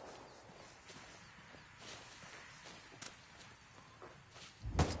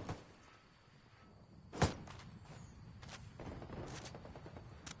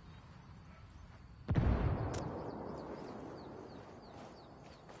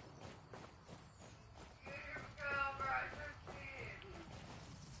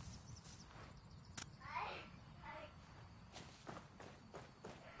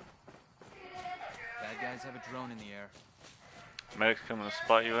 Bad guys have a drone in the air. Medic's coming to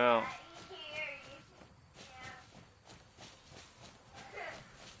spot you out.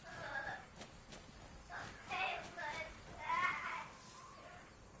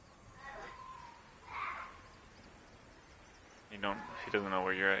 He doesn't know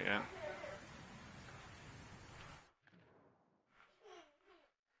where you're at yet.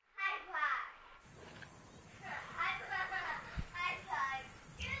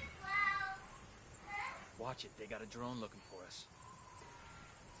 Watch it. They got a drone looking for us.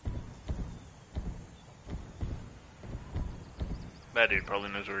 That dude probably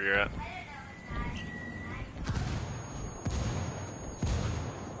knows where you're at.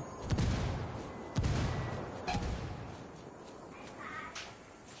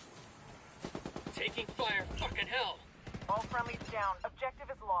 Taking fire. Fucking hell. All friendlies down. Objective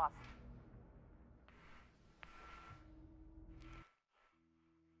is lost.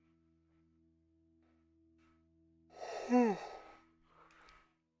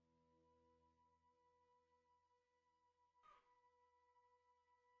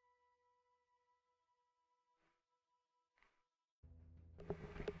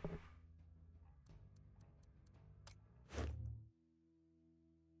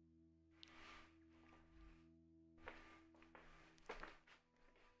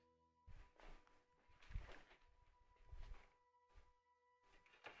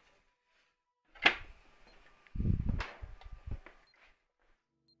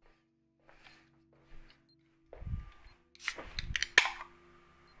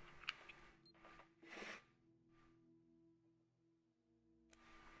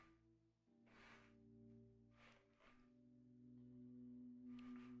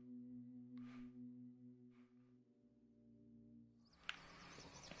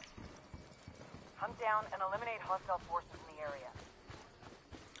 Hunt down and eliminate hostile forces in the area.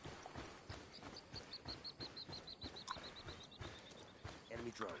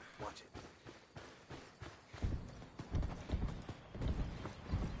 Enemy drone. Watch it.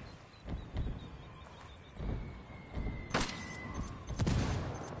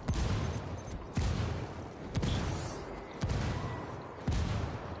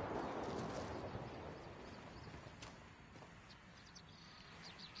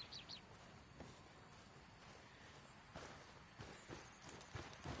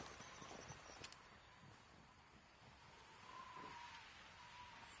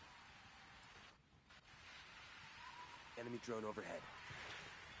 Enemy drone overhead.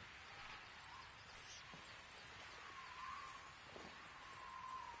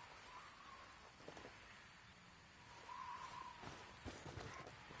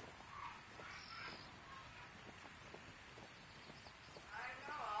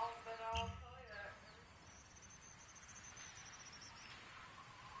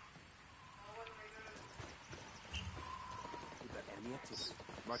 We've got enemy activity.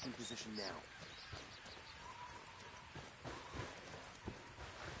 Marking position now.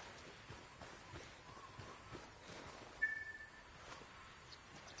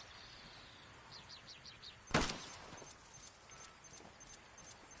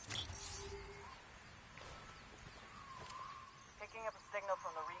 Picking up a signal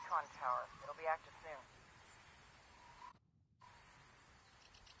from the recon tower. It'll be active soon.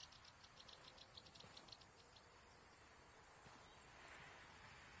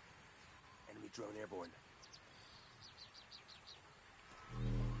 Enemy drone airborne.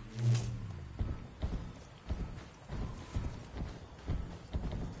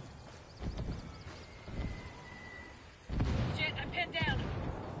 Shit, I'm pinned down.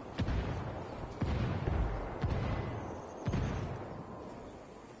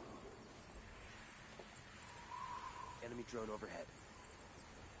 Enemy drone overhead.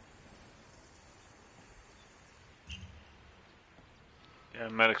 Yeah,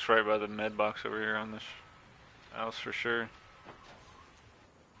 medic's right by the med box over here on this house for sure.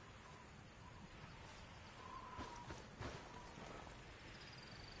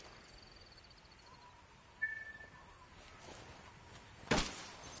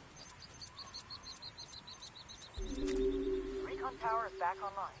 Recon tower is back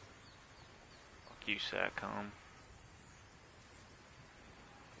online. Fuck you, SATCOM.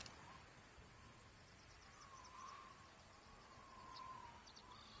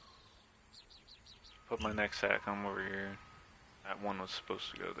 Put my next SATCOM over here. That one was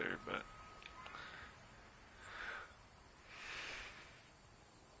supposed to go there, but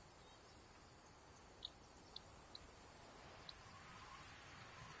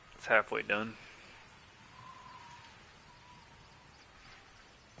it's halfway done.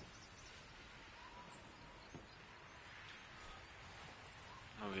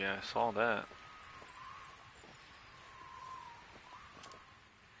 Oh yeah, I saw that.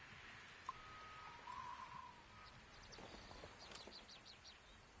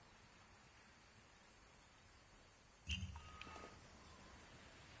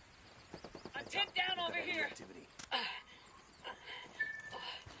 I'm pinned down over Enemy here. activity.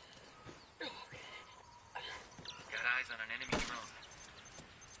 Got eyes on an enemy drone.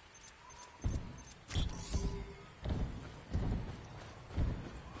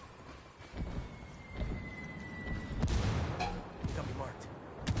 Copy marked.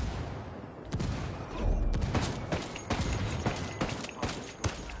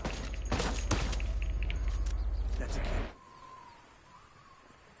 That's a kill.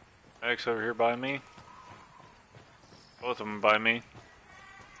 X over here by me. Both of them by me.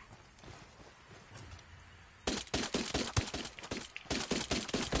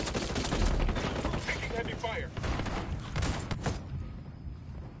 Taking heavy fire.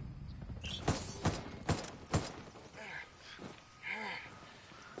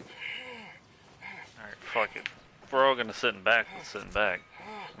 Alright, fuck it. If we're all gonna sit in back, let's sit in back.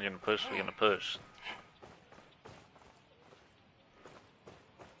 We're gonna push, we're gonna push.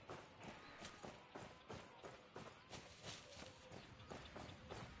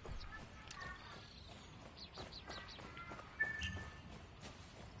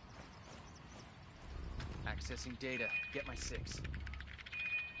 Accessing data. Get my 6.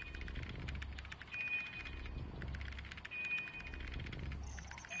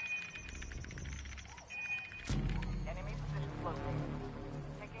 Enemy positions located.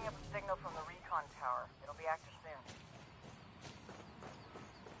 Picking up a signal from the recon tower. It'll be active soon.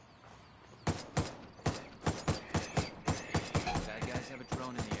 Bad guys have a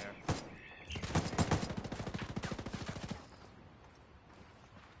drone in the air.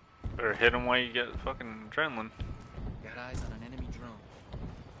 Better hit him while you get fucking adrenaline. Got eyes on an enemy drone.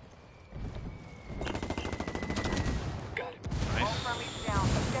 Got it. All Nice. friendlies down.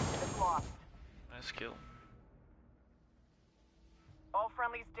 Objective is lost. Nice kill. All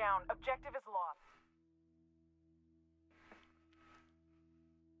friendlies down. Objective is lost.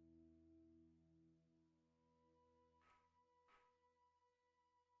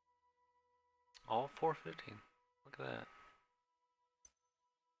 All 415. Look at that.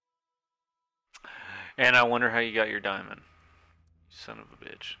 And I wonder how you got your diamond. You son of a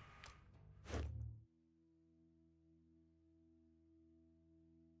bitch.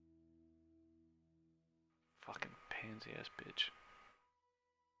 Fucking pansy. pansy ass bitch.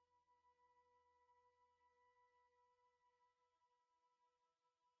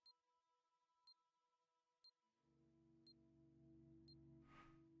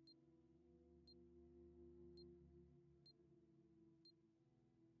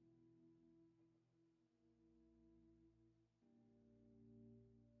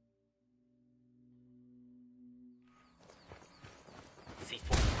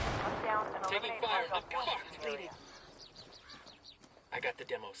 Hunt down and Taking eliminate fire. hostile I'm forces cocked. in the area. I got the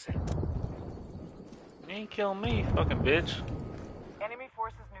demo set. You ain't kill me, fucking bitch. Enemy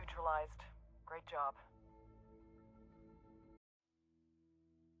forces neutralized. Great job.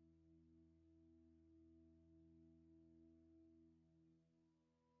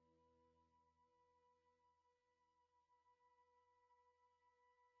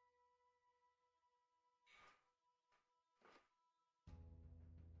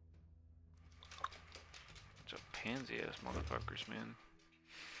 Bunch of pansy ass motherfuckers, man.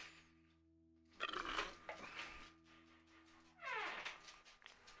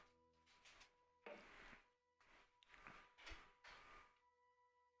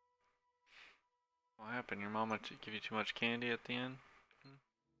 What happened? Your mama give you too much candy at the end?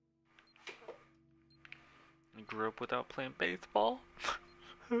 You grew up without playing baseball?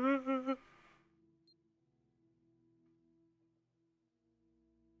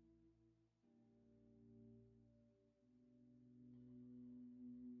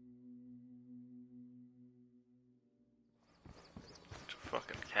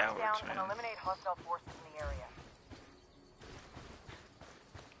 Fucking Hunt cowards, down and man. eliminate hostile forces in the area.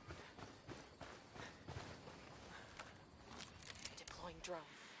 Deploying drone.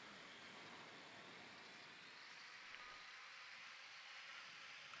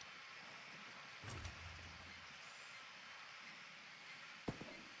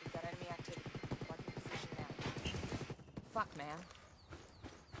 We've got enemy activity. Marking position now. Fuck, man.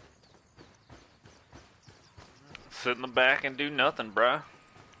 Sit in the back and do nothing, bruh.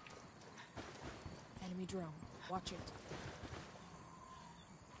 Enemy drone. Watch it.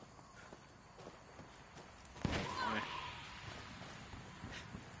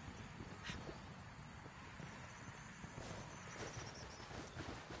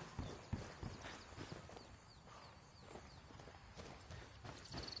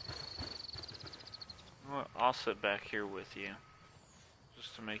 Well, I'll sit back here with you.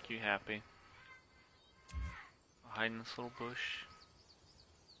 Just to make you happy. I'll hide in this little bush.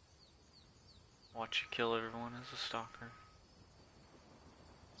 Watch you kill everyone as a stalker.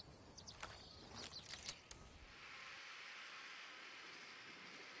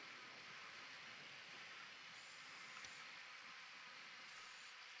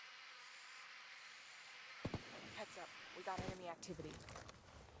 Heads up. We got enemy activity.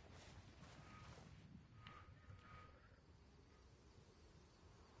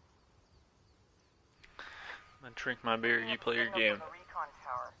 I'm gonna drink my beer, you play your Signal game. from the recon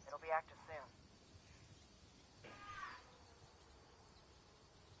tower. It'll be active soon.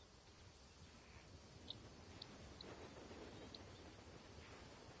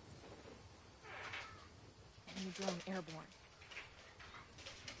 Enemy drone airborne.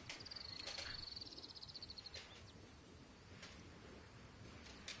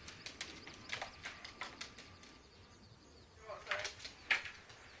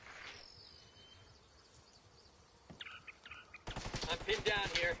 I'm pinned down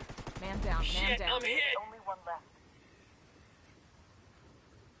here. Man down, man Shit, down. I'm hit. Only one left.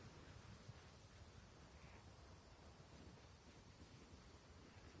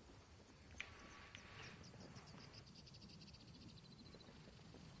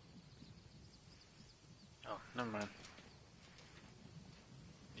 Oh, never mind.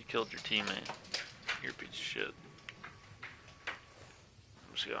 You killed your teammate. You're a piece of shit.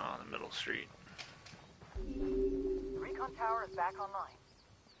 I'm just going on the middle street. The recon tower is back online.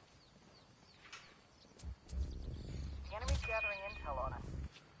 The enemy's gathering intel on us.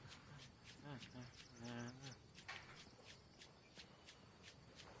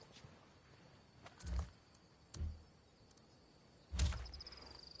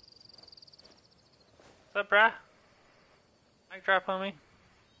 What's up, brah? Mic drop on me?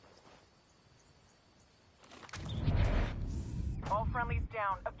 All friendlies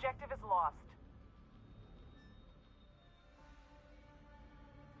down. Objective is lost.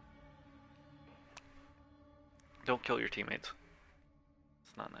 Don't kill your teammates.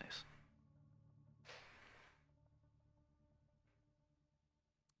 It's not nice.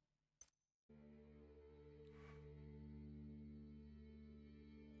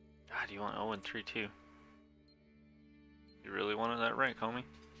 God, you want 0-3 too. You really wanted that rank, homie.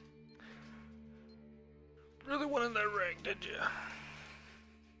 Really wanted that rank, did you?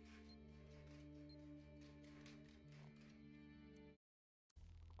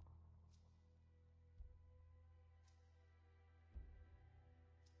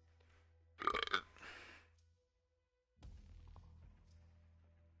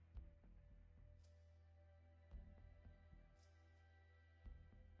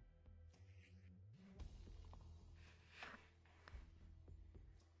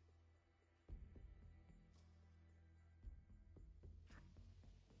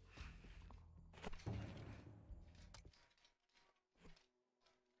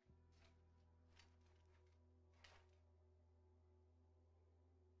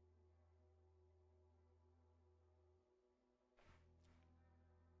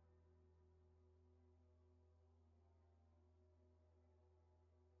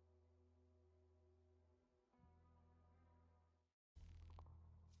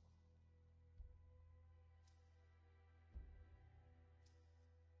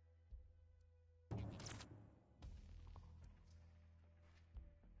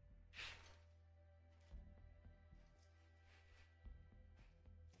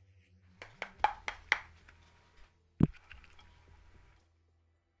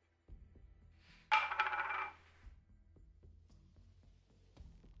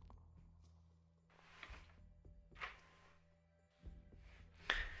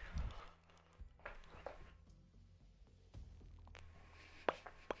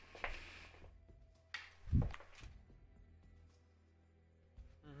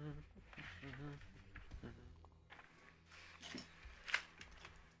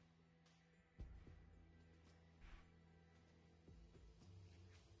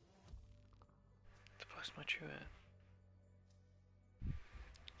 Where's my chew at?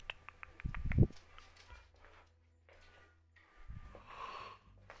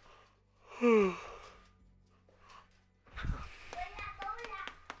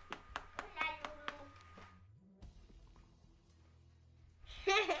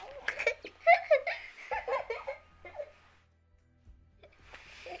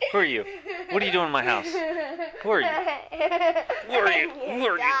 Who are you? What are you doing in my house? Who are you? Who are you? Who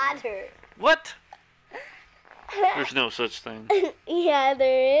are you? What? There's no such thing. Yeah,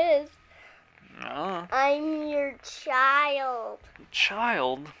 there is. No. I'm your child.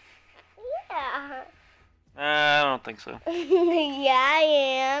 Child? Yeah. I don't think so. Yeah, I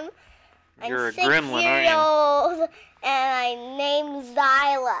am. You're I'm a gremlin, 6 years old, and I'm named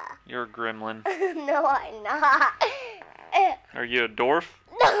Zyla. You're a gremlin. No, I'm not. Are you a dwarf?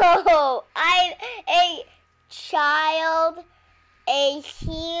 No, I'm a child, a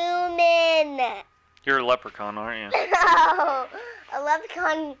human. You're a leprechaun, aren't you? No, a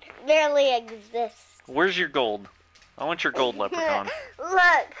leprechaun barely exists. Where's your gold? I want your gold leprechaun.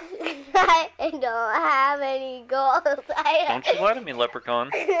 Look, I don't have any gold. Don't you lie to me,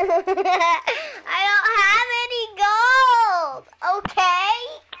 leprechaun. I don't have any gold, okay?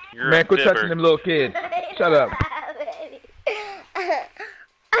 You're Man, a quit fibber. touching them little kids. Shut up.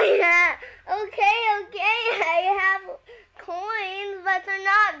 Okay, I have coins, but they're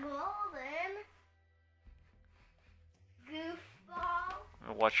not golden.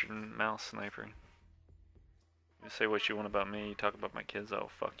 Goofball. Watch your mouth, sniper. You say what you want about me, you talk about my kids, I'll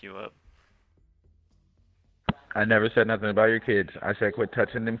fuck you up. I never said nothing about your kids. I said quit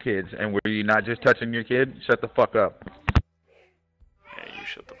touching them kids. And were you not just touching your kid? Shut the fuck up. Yeah, you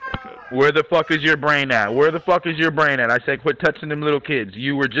shut the fuck up. Where the fuck is your brain at? Where the fuck is your brain at? I said quit touching them little kids.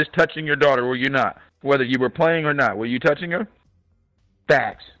 You were just touching your daughter, were you not? Whether you were playing or not, were you touching her?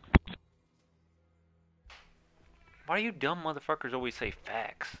 Facts. Why do you dumb motherfuckers always say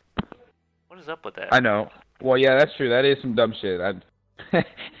facts? What is up with that? I know. Well, yeah, that's true. That is some dumb shit. That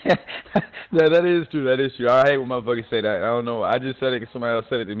is true. That is true. I hate when motherfuckers say that. I don't know. I just said it because somebody else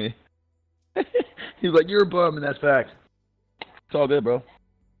said it to me. He's like, you're a bum, and that's facts. It's all good, bro.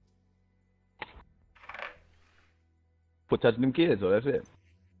 Quit touching them kids, though. That's it.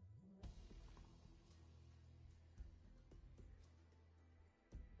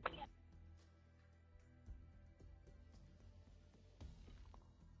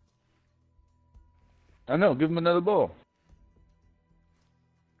 I know. Give him another ball.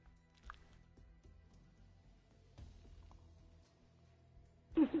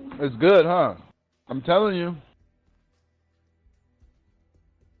 It's good, huh? I'm telling you.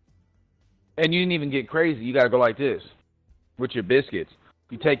 And you didn't even get crazy. You got to go like this with your biscuits.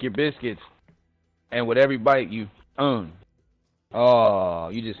 You take your biscuits, and with every bite you own. Oh,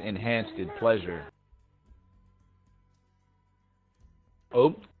 you just enhanced it pleasure.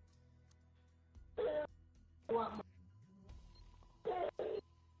 Oh.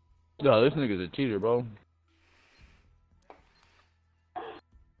 No, this nigga's a cheater, bro.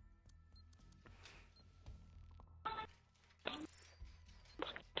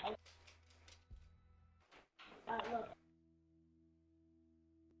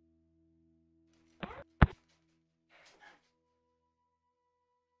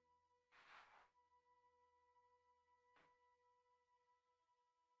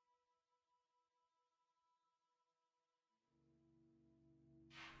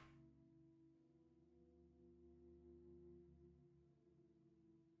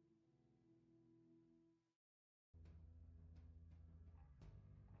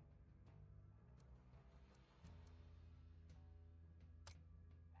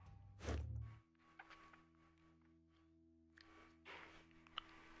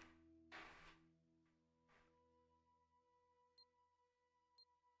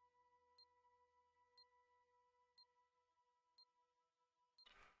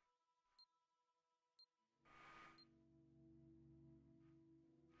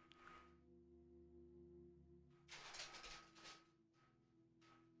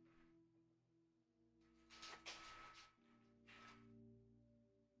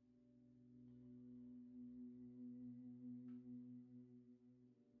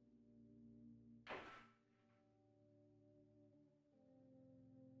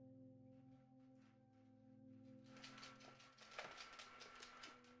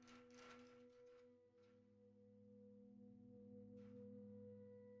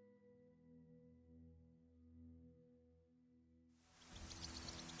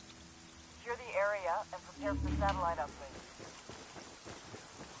 and prepare for the satellite upgrade.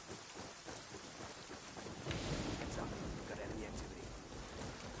 Heads up. We've got enemy activity.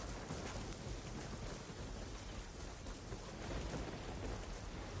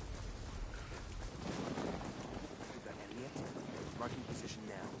 We've got enemy activity. Marking position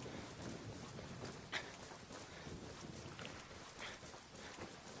now.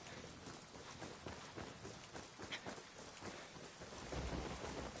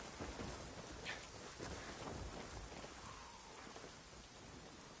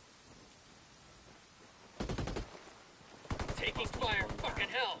 Taking fire, fucking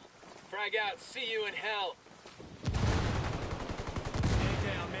hell! Frag out, see you in hell! Man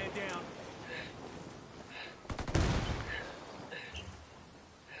down, man down.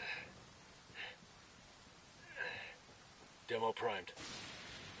 Demo primed.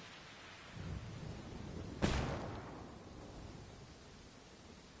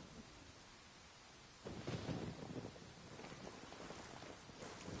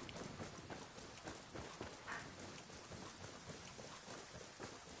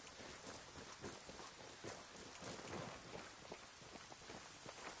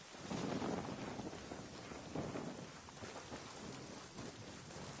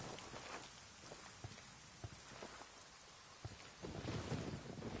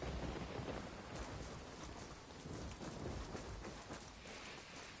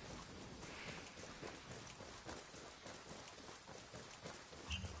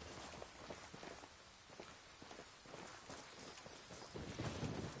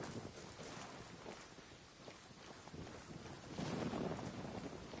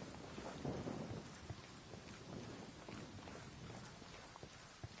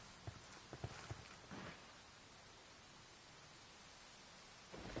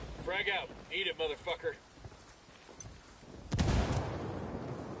 Frag out. Eat it, motherfucker.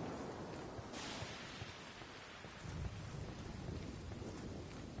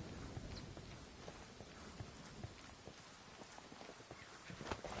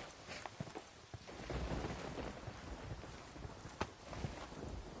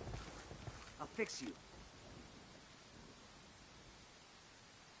 I'll fix you.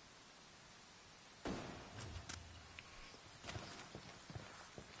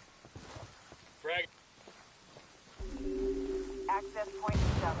 Frag. Access point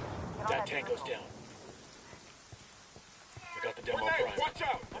established. Get on That vehicle. tango's down. We got the demo Hey, primed. watch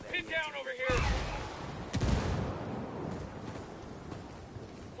out! I'm pinned down over here!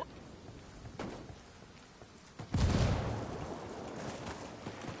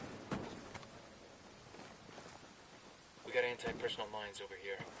 We got anti-personal mines over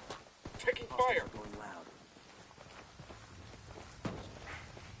here. Taking Hostiles fire! are going loud.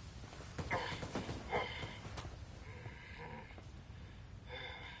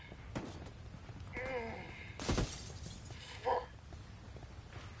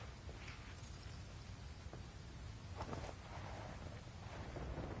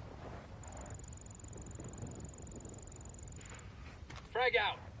 Frag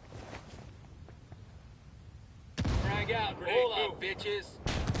out. Frag out. Grenade, Hold up, move. bitches.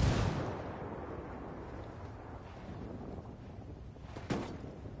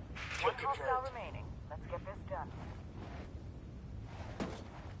 One hostile remaining. Let's get this done.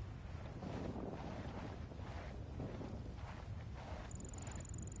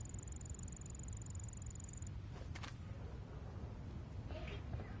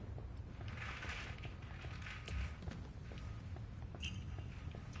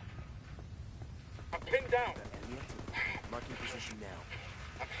 I'm pinned down! Got enemy activity. Marking position now.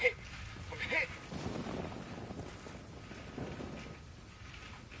 I'm hit! I'm hit!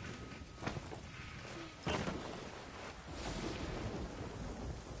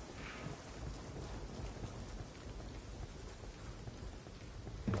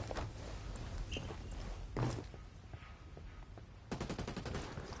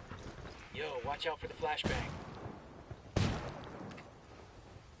 Yo, watch out for the flashbang.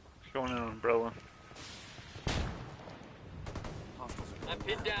 Going in an umbrella. Hostiles are I'm going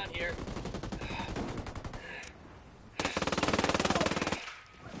pinned loud. down here.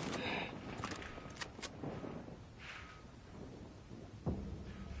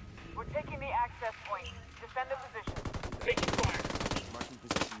 We're taking the access point. Defend the position. Taking fire! Marking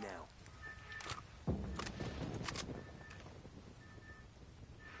position now.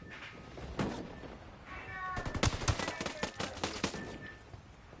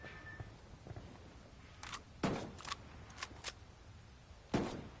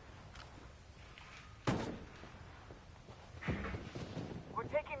 We're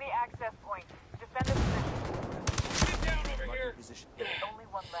taking the access point. Defend the position. Pinned down over Marking here! position. Only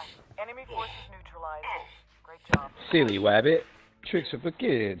one left. Enemy forces neutralized. neutralized. Great job. Silly wabbit. Tricks are for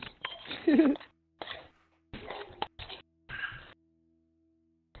kids.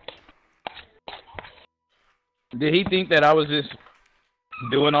 Did he think that I was just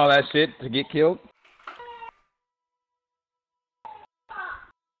doing all that shit to get killed?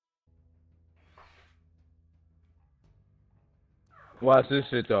 Watch this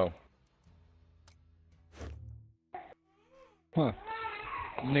shit though. Huh.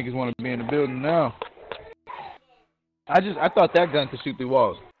 Niggas want to be in the building now. I thought that gun could shoot through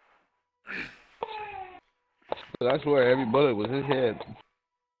walls. But I swear every bullet was his head.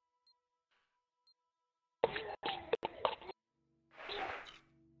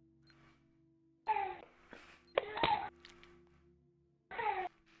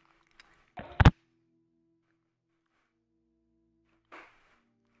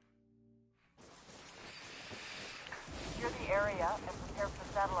 Secure the area and prepare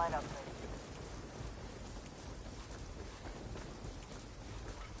for satellite upgrade.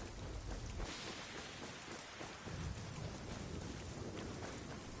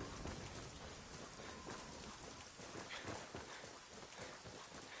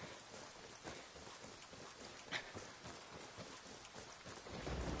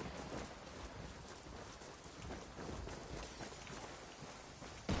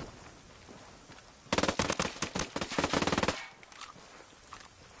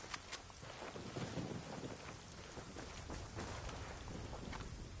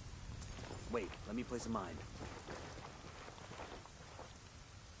 Wait, let me place a mine.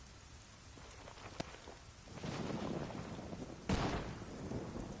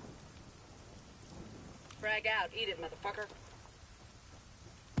 Frag out. Eat it, motherfucker.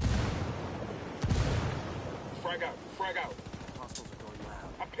 Frag out, frag out. Hostiles are going loud.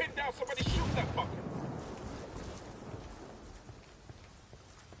 I'm pinned down, somebody shoot that fucker.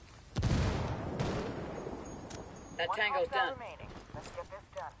 That One tango's hostile done. remaining. Let's get this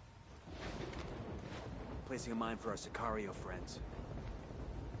done. Placing a mine for our Sicario friends.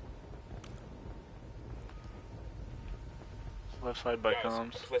 Left side by Guys, comms.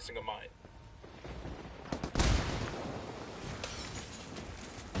 I'm placing a mine.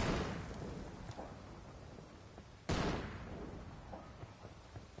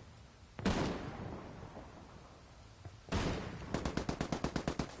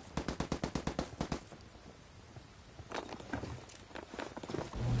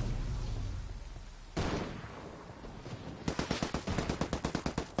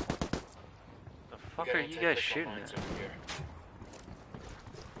 The fuck are you guys shooting at?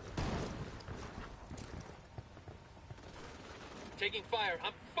 Taking fire.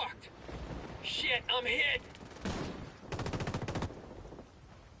 I'm fucked. Shit, I'm hit.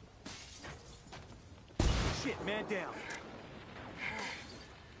 Shit, man down.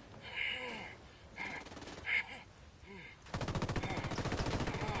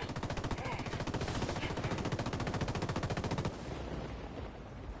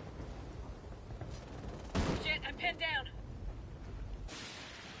 Shit, I'm pinned down.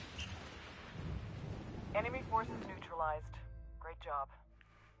 Enemy forces neutralized. Great job.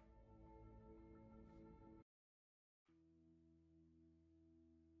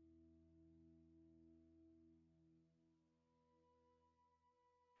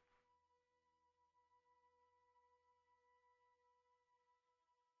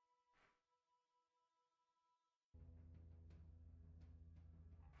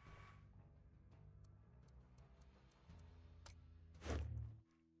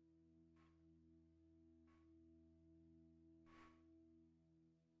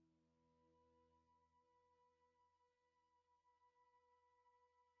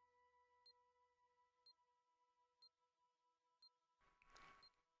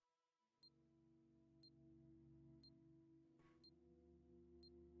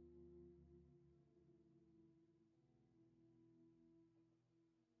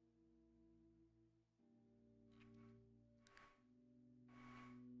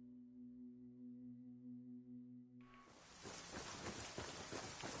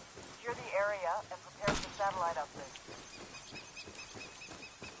 Secure the area and prepare for satellite upgrade.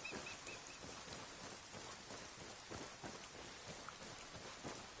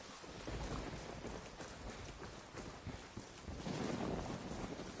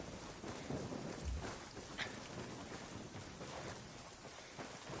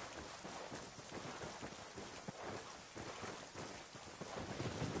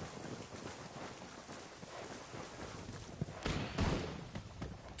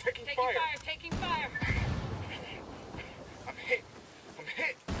 Taking Taking fire. fire, taking fire. I'm hit. I'm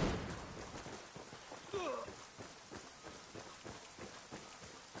hit.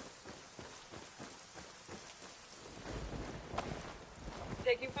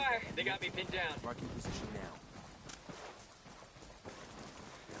 Taking fire. They got me pinned down. Marking position now.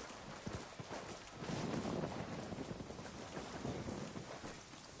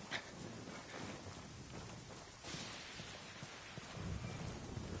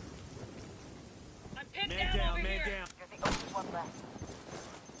 I'm pinned down over here. You're the only one left.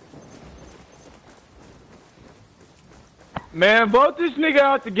 Man, vote this nigga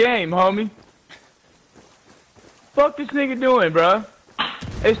out the game, homie. Fuck this nigga doing, bro?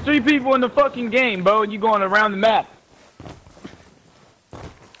 It's 3 people in the fucking game, bro, and you going around the map.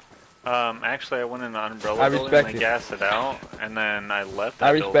 Actually, I went in the umbrella building and they gassed it out, and then I left that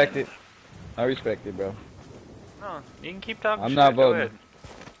I respect building. it. I respect it, bro. No, you can keep talking I'm shit. not Go voting. ahead.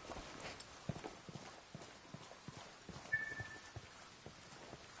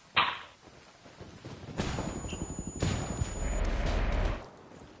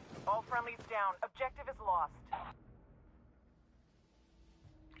 All friendlies down. Objective is lost.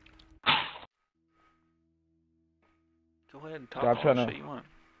 Go ahead and talk Stop all trying the to- shit you want.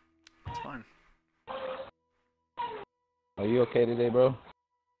 It's fine. Are you okay today, bro?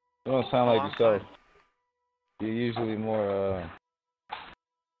 You don't sound like I'm yourself. fine. You're usually more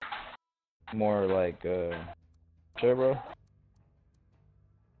like, sure, bro?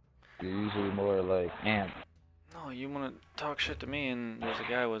 You're usually more like, man. No, you want to talk shit to me, and there's a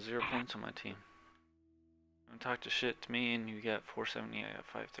guy with 0 points on my team. You talk to shit to me, and you got 470. I got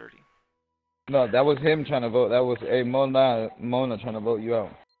 530. No, that was him trying to vote. That was Mona trying to vote you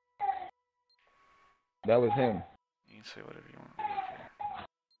out. That was him. You can say whatever you want.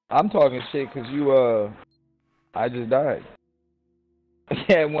 I'm talking shit because I just died.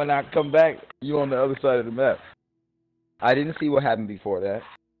 And when I come back, you on the other side of the map. I didn't see what happened before that.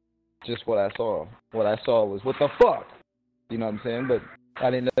 Just what I saw. What I saw was, what the fuck? You know what I'm saying? But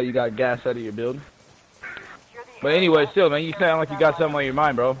I didn't know you got gas out of your building. But anyway, still, man, you sound like you got something on your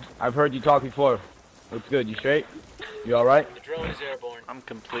mind, bro. I've heard you talk before. What's good? You straight? You alright? The drone is airborne. I'm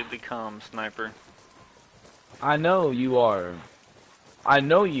completely calm, sniper. I know you are. I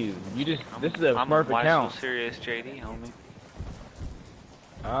know you. You just, this is a Smurf why account. so serious, JD, homie?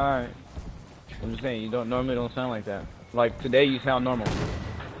 Alright. I'm just saying, you normally don't sound like that. Like, today you sound normal.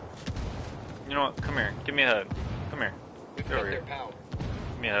 You know what? Come here. Give me a hug. Come here. We've Get got over their here. power.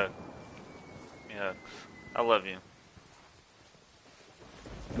 Give me a hug. Give me a hug. I love you.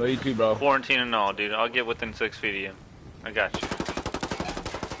 No, you too, bro. Quarantine and all, dude. I'll get within 6 feet of you. I got you.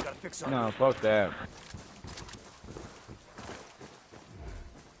 Gotta fix something. No, fuck that.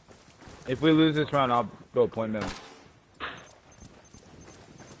 If we lose this round, I'll go point middle.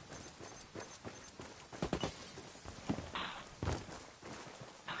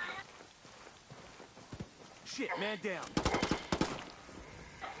 Shit, man down.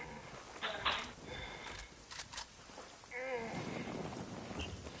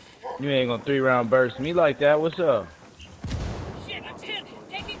 You ain't gonna 3-round burst me like that. What's up? Shit, I'm hit.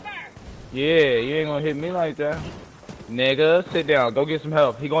 Taking fire. Yeah, you ain't gonna hit me like that. Nigga, sit down. Go get some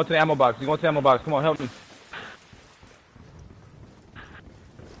help. He going to the ammo box. He going to the ammo box. Come on, help me.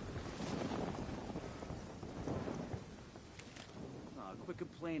 Quit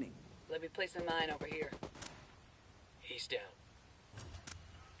complaining. Let me place a mine over here. He's down.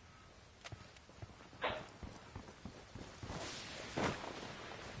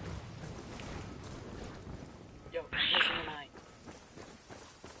 Yo, placing a mine.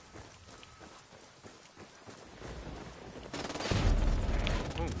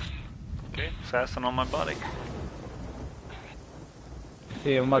 Okay, assassin on my body.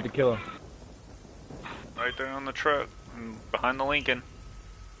 See, I'm about to kill him. Right there on the truck, behind the Lincoln.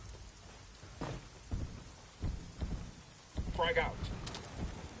 Frag out.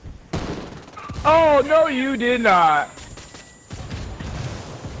 Oh, no, you did not.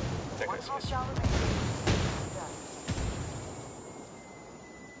 One small shot remaining. Done.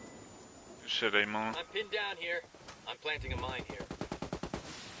 Good shit, Amon. I'm pinned down here. I'm planting a mine here.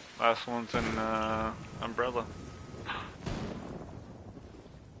 Last one's in umbrella.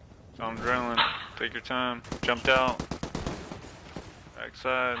 So I'm drilling. Take your time. Jumped out.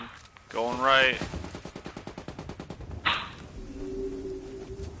 Backside. Going right.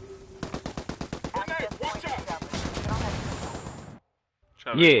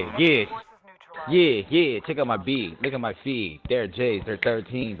 Yeah. Check out my beat. Look at my feed. They're J's, they're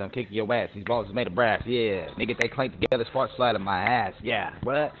 13s. I'm kicking your ass. These balls are made of brass. Yeah. Nigga, they clank together. Spark slide on my ass. Yeah.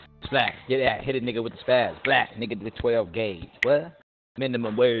 What? Splack. Get that. Hit a nigga with the spaz. Black. Nigga with 12 gauge. What?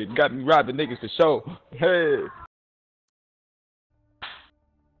 Minimum wage. Got me robbing niggas for show. Hey.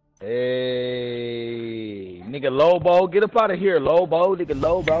 Hey. Nigga Lobo. Get up out of here, Lobo. Nigga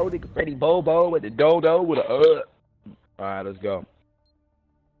Lobo. Nigga Freddy Bobo with the dodo with a Alright, let's go.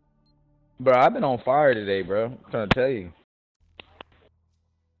 Bro, I've been on fire today, bro. I'm trying to tell you.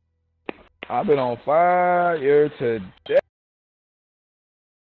 I've been on fire today.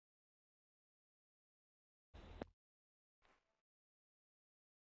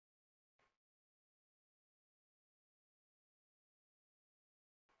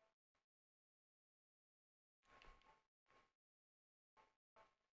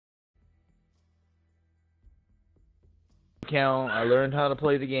 Count. I learned how to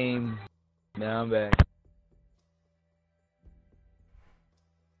play the game. Now I'm back.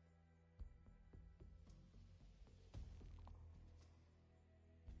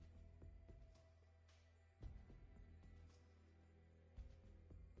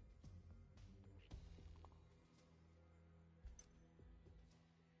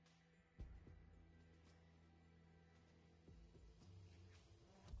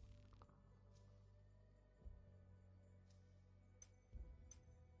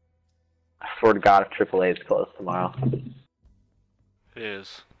 I swear to God, if AAA is closed tomorrow. It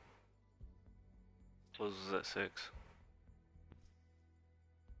is. Closes at 6.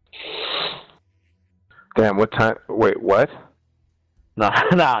 Damn, what time? Wait, what? No,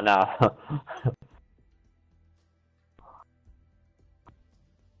 no.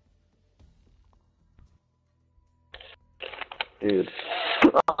 Dude.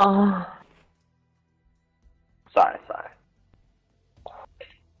 Sorry.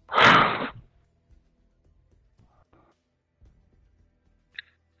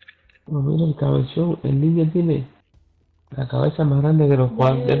 Oh, mira el cabezón, el niño tiene la cabeza más grande de los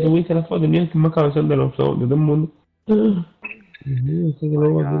cuatro. Ya tuviste la foto, mira el más cabezón de los ojos, de todo el mundo. Dios mío, ese que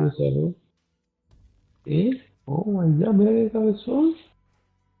luego tiene salud. Oh my God, mira qué cabezón.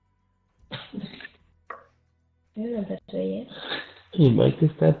 Y Mike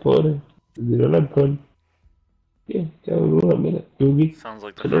está pobre, se tiró el alcohol. Qué cabrón, mira, Yugi. Sounds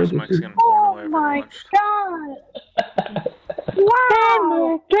like the first Mexican porno I ever watched. God!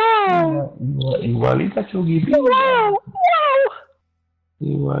 Igualita Chugi.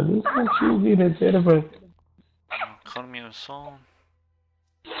 Igualita Chugi de Cerber. Economy of Soul.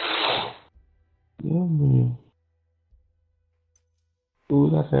 Dios mío.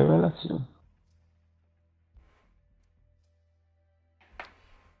 Pura revelación.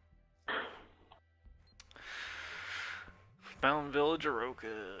 Mountain Village, Aroka.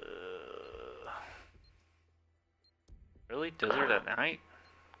 Really? Desert at night?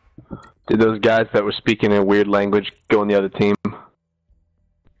 Did those guys that were speaking in weird language go on the other team?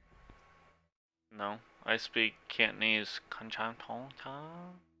 No. I speak Cantonese. Kanchan Polka?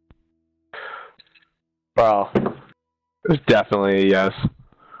 Bro, it was definitely a yes.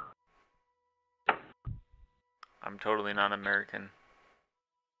 I'm totally not American.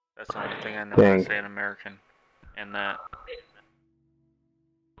 That's the only thing I know Dang. how to say in American. And that.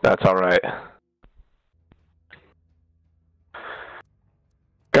 That's alright.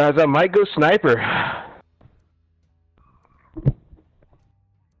 Guys, I might go sniper.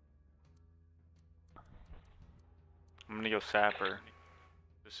 I'm gonna go sapper.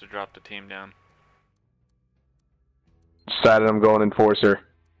 Just to drop the team down. Decided I'm going enforcer.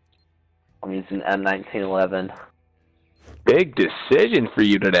 I'm using M1911. Big decision for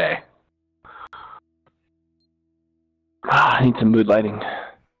you today. I need some mood lighting.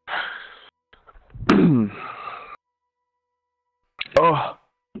 Oh.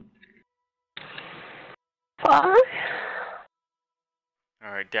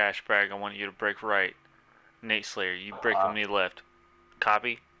 Alright, Dash Bragg, I want you to break right. Nate Slayer, you break with me left.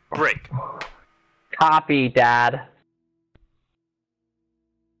 Copy? Break! Copy, Dad.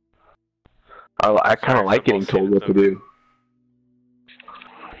 I kind of like getting told what to do.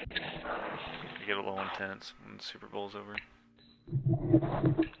 You get a little intense when the Super Bowl's over.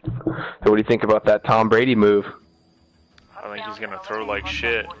 So what do you think about that Tom Brady move? I think he's gonna throw like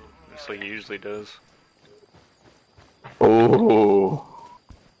shit, just like he usually does. Oh.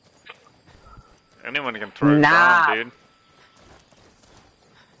 Anyone can throw a bomb, dude.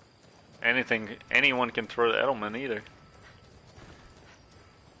 Anyone can throw the Edelman either.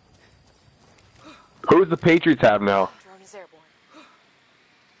 Who does the Patriots have now?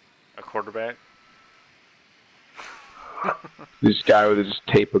 A quarterback? This guy would just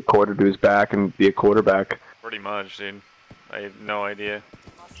tape a quarter to his back and be a quarterback. Pretty much, dude. I have no idea.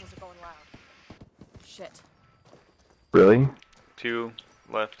 Hostiles are going loud. Shit. Really? 2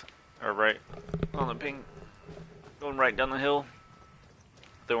 left, or right, on the ping. Going right down the hill.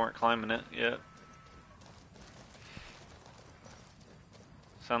 They weren't climbing it yet.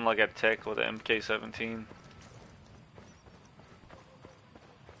 Sound like a tech with an MK17.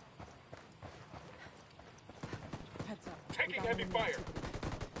 Taking heavy fire.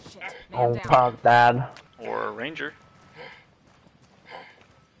 Shit. Man down. Punk dad. Or a ranger.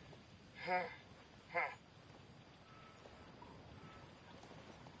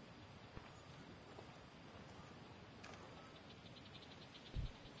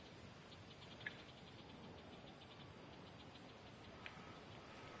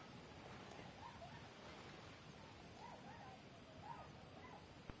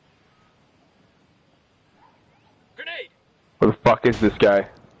 Grenade! Where the fuck is this guy?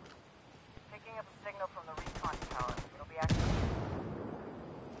 Picking up a signal from the recon tower. It'll be active.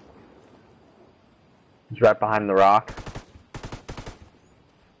 He's right behind the rock.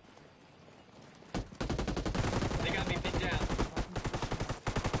 They got me pinned down.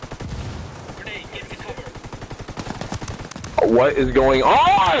 Grenade, get me cover. What is going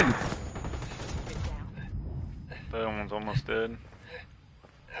on? That one's almost dead.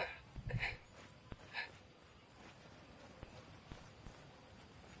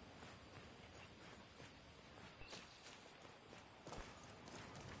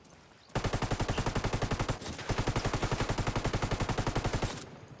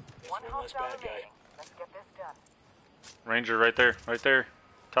 One less hostile bad guy. remaining. Let's get this done. Ranger right there, right there.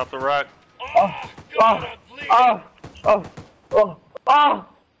 Top of the rock.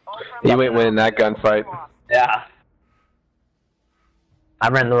 You ain't winning that gunfight. Yeah. I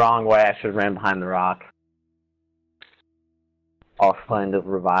ran the wrong way. I should have ran behind the rock. I was planning to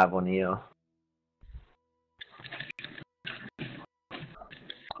revive on you.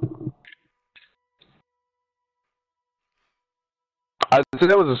 I'd say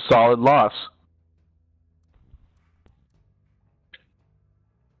that was a solid loss.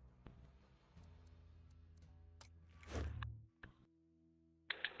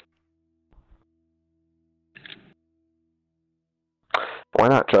 Why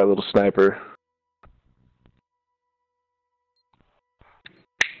not try a little sniper?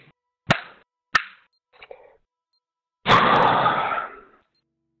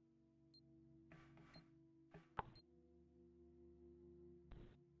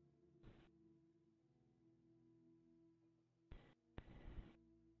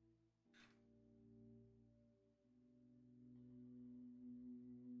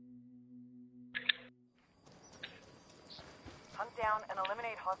 Hunt down and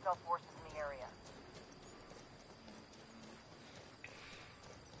eliminate hostile forces in the area.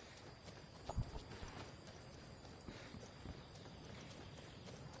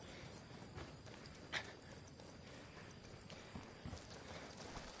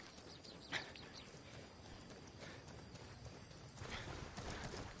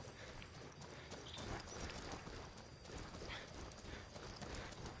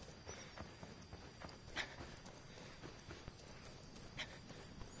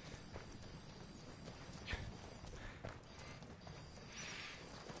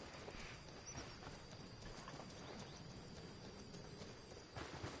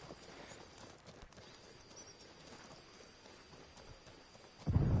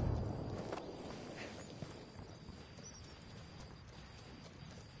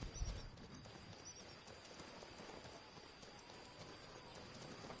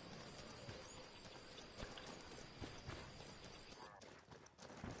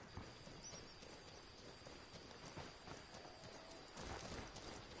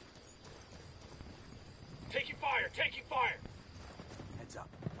 Taking fire! Taking fire! Heads up.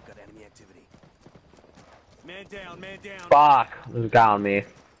 We've got enemy activity. Man down, man down. Fuck! There's a guy on me.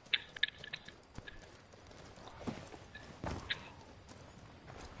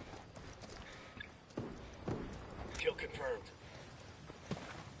 Kill confirmed.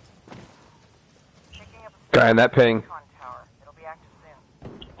 Guy in that ping. Recon tower. It'll be active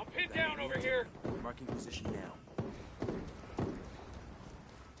soon. I'm pinned down over here. Marking position now.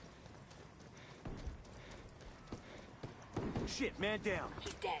 Shit, man down.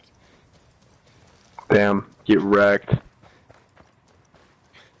 He's dead. Damn, get wrecked.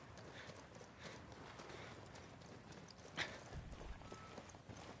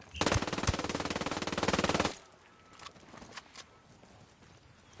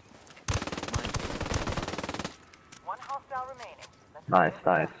 One hostile remaining. Let's Nice,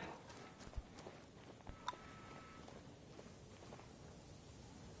 nice.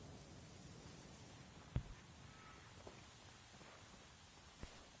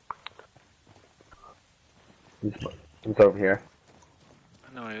 He's over here.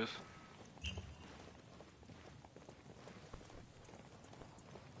 I know he is.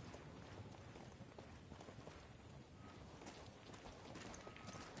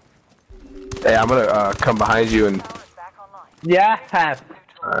 Hey, I'm gonna come behind you and. Yeah.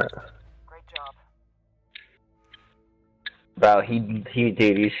 Alright. Great job. Back Bro, dude,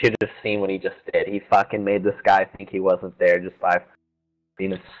 you should have seen what he just did. He fucking made this guy think he wasn't there just by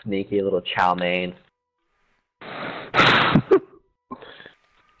being a sneaky little chow mein. Did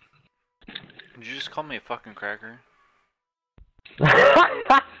you just call me a fucking cracker?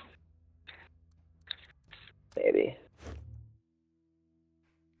 Maybe.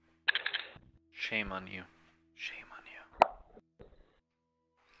 Shame on you. Shame on you.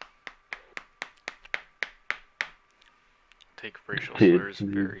 Take racial slurs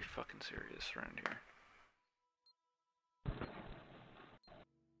very fucking serious around here.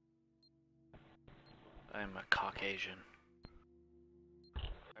 I am a Caucasian. I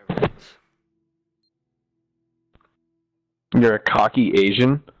was. You're a cocky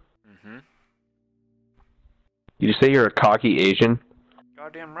Asian? Mm-hmm. Did you say you're a cocky Asian?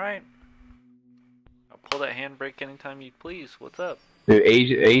 Goddamn right. I'll pull that handbrake anytime you please. What's up? Dude,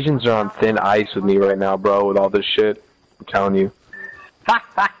 Asians are on thin ice with me right now, bro, with all this shit. I'm telling you.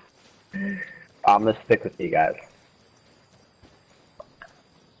 I'm gonna stick with you guys.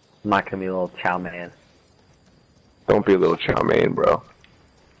 I'm not gonna be a little chow man. Don't be a little chow mein, bro.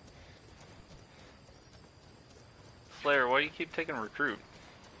 Slayer, why do you keep taking recruit?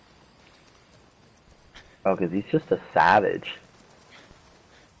 Oh, because he's just a savage.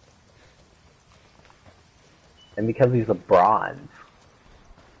 And because he's a bronze.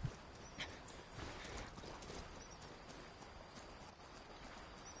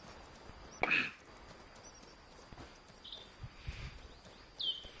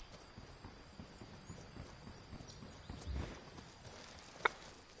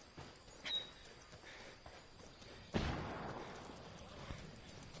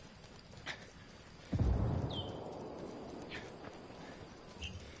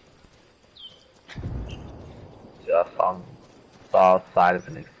 Just on the side of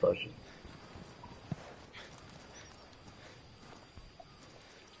an explosion.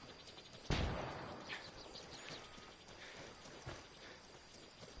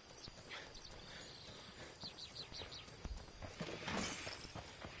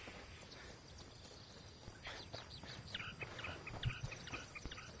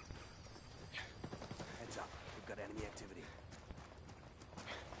 Heads up. We've got enemy activity.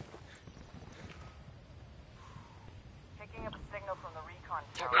 Picking up a signal from the recon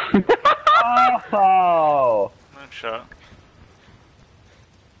tower. Oh! Nice shot.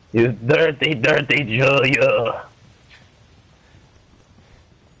 You dirty, dirty Julia.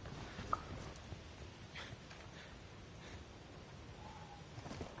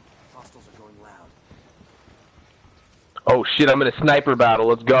 Hostiles are going loud. Oh shit, I'm in a sniper battle.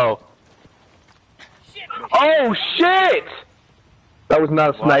 Let's go. Oh shit! That was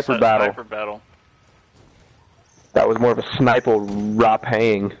not a sniper battle. Sniper battle. That was more of a sniper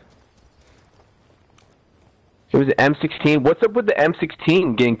rapang. It was an M16. What's up with the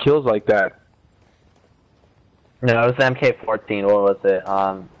M16 getting kills like that? No, it was the MK14. What was it?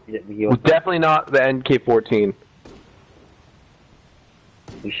 It was definitely not the MK14.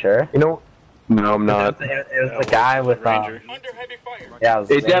 You sure? You know? No, I'm not. It was the guy with Ranger. Yeah,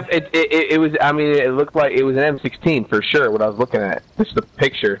 it was. I mean, it looked like it was an M16 for sure. What I was looking at, just the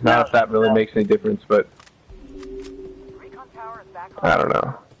picture. Not if that really makes any difference, but I don't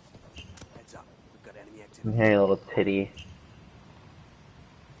know. Heads up. We've got enemy I'm activity. hearing a little titty.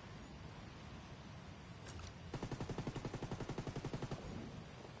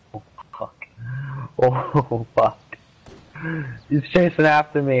 Oh fuck. Oh fuck. He's chasing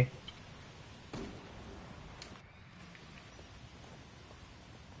after me.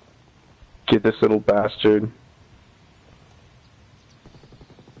 Get this little bastard.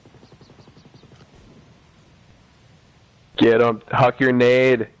 Get him. Huck your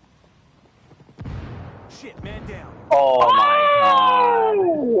nade. Shit, man down. Oh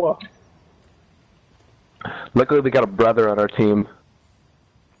my god. Luckily, we got a brother on our team.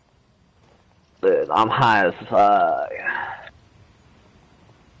 Dude, I'm high as fuck.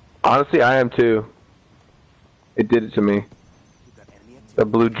 Honestly, I am too. It did it to me. The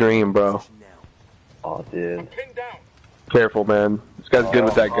blue dream, bro. Oh, dude. Careful, man. This guy's good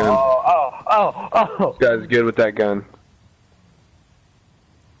with that gun. Oh. This guy's good with that gun.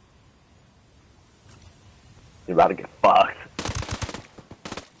 You're about to get fucked.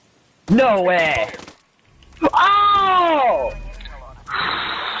 No way! Oh!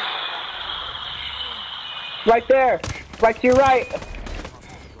 Right there! Right to your right!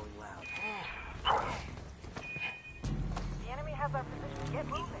 The enemy has our position. Get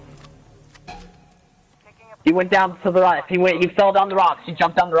moving. He went down to the right. He fell down the rocks. He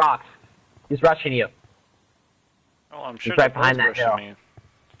jumped down the rocks. He's rushing you. Oh, I'm sure He's right they're behind both that rushing hill. me.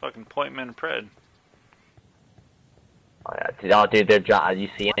 Fucking point man pred. Oh, yeah. Oh, dude, they're John. You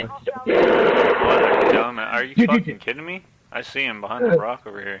see him? Oh, they're dumb. Are you fucking kidding me? I see him behind the rock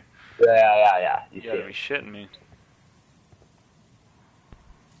over here. Yeah. You gotta be shitting me.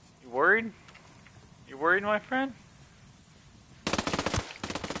 You worried? You worried, my friend?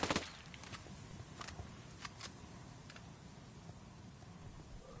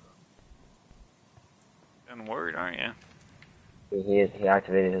 Getting worried, aren't you? He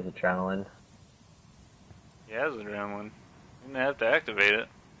activated his adrenaline. He has adrenaline. You didn't have to activate it.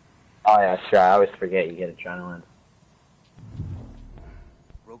 Oh yeah, sure. I always forget you get adrenaline.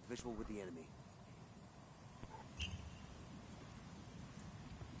 Rogue visual with the enemy.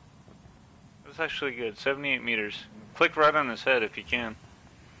 That's actually good. 78 meters. Click right on his head if you can.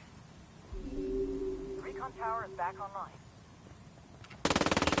 The recon tower is back online.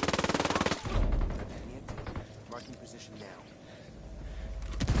 Enemy activity. Marking position now.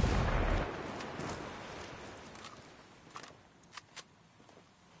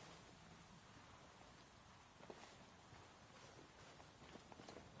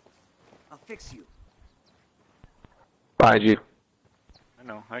 I'll fix you. Behind you. I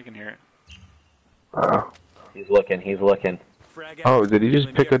know, I can hear it. He's looking. Oh, did he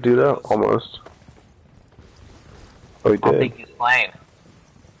just pick a dude up? Almost. Oh, he I did. think he's playing.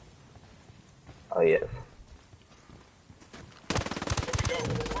 Oh, yes.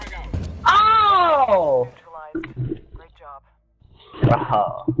 Oh! Great job.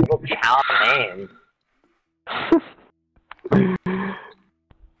 Bro, little challenge.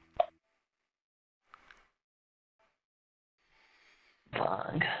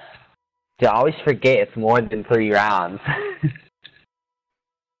 Fuck. Dude, I always forget it's more than 3 rounds.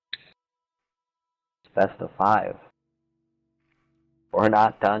 Best of 5. We're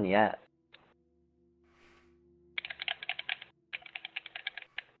not done yet.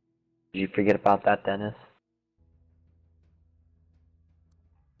 Did you forget about that, Dennis?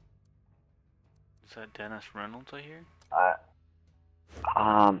 Is that Dennis Reynolds I hear?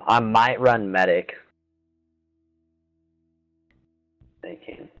 I might run medic.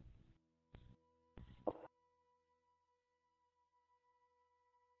 Thinking.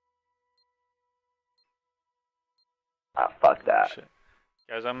 Ah, fuck that. Shit.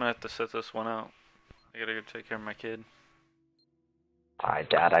 Guys, I'm gonna have to set this one out. I gotta go take care of my kid. Alright,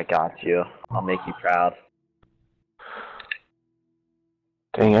 Dad, I got you. I'll make you proud.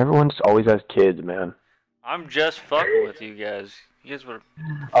 Dang, everyone just always has kids, man. I'm just fucking with you guys. You guys were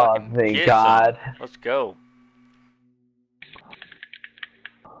Oh, fucking thank get God. some. Let's go.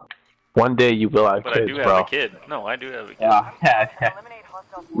 One day you will have But kids, I do have bro. a kid. No, I do have a kid. Yeah.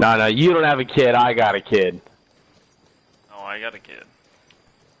 No, you don't have a kid. I got a kid. No, I got a kid.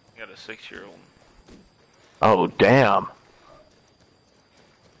 I got a 6-year-old. Oh, damn.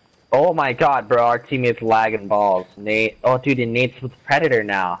 Oh my God, bro, our teammate's lagging balls. Nate, oh dude, and Nate's with Predator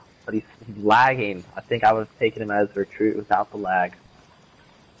now, but he's lagging. I think I would have taken him as a recruit without the lag.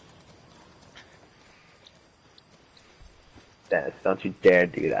 Dennis, don't you dare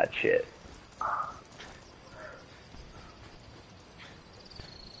do that shit.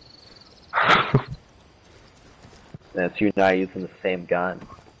 Dennis, you and I are using the same gun.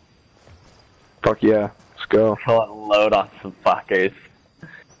 Fuck yeah. Let's go. Go and load on some fuckers.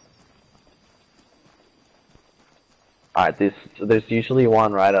 Alright, there's usually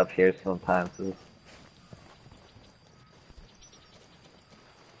one right up here sometimes. Where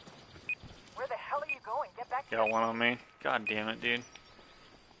the hell are you going? Get back to Got one on me. God damn it, dude.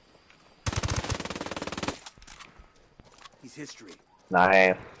 He's history.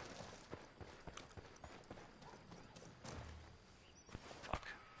 Nice. Fuck.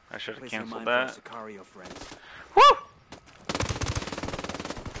 I should have Place your canceled mind for that. our Sicario friends. Woo!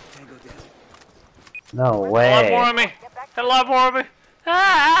 Tango down. No A lot way. more on me. A lot more on me.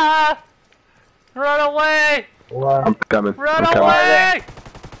 Ah! Run away! I'm coming. Run I'm coming. away!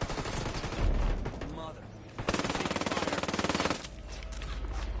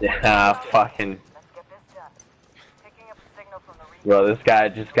 Yeah, fucking. Bro, this guy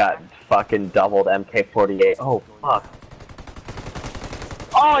just got fucking doubled MK48. Oh, fuck.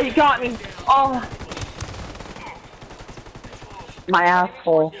 Oh, you got me! Oh! My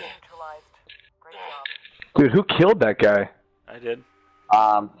asshole. Dude, who killed that guy? I did.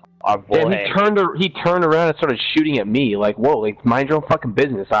 Our boy. And he turned around and started shooting at me. Like, whoa, like, mind your own fucking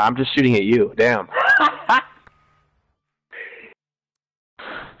business. I'm just shooting at you. Damn.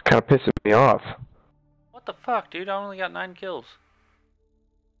 Kind of pissing me off. What the fuck, dude? I only got 9 kills.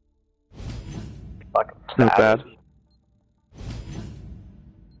 Fucking Not bad.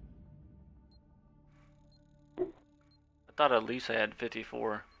 I thought at least I had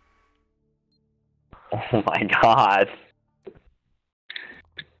 54. Oh my God.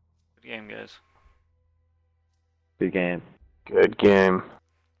 game, guys. Good game. Good game.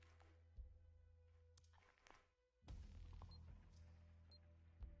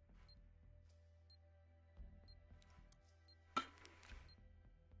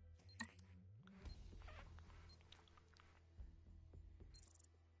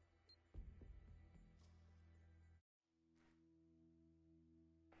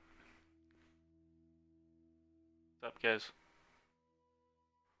 What's up, guys?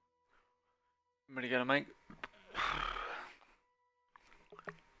 Somebody got a mic?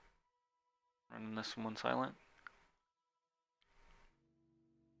 Running this one silent.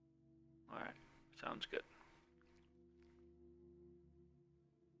 Alright, sounds good.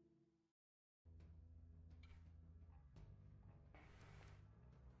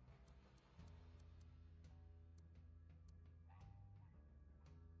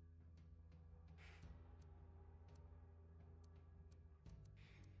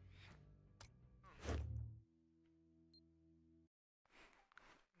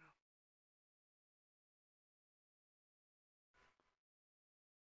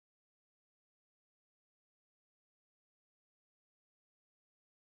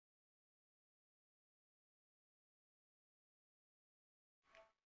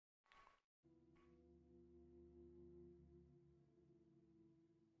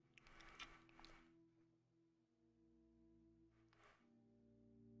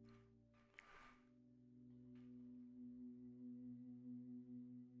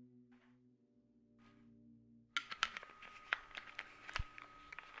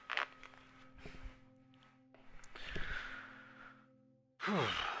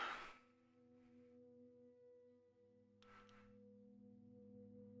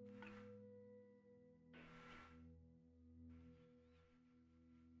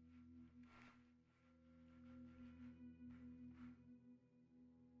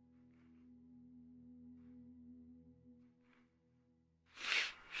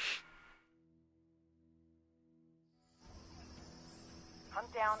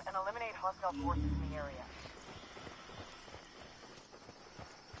 Hunt down and eliminate hostile forces in the area.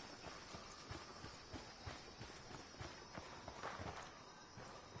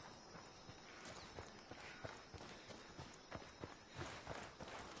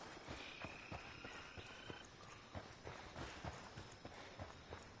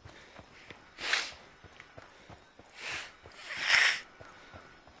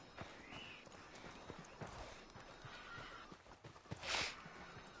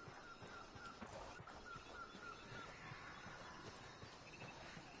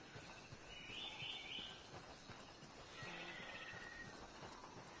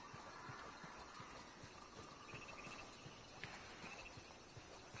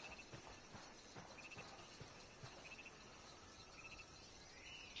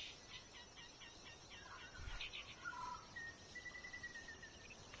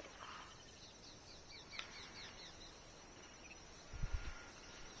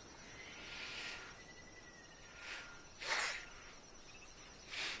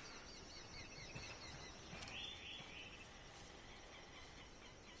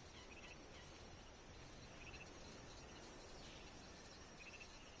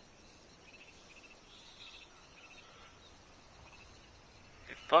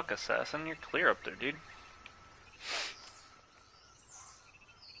 Fuck, assassin, you're clear up there, dude.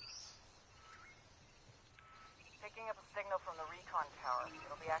 Picking up a signal from the recon tower.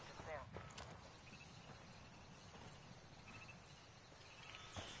 It'll be active soon.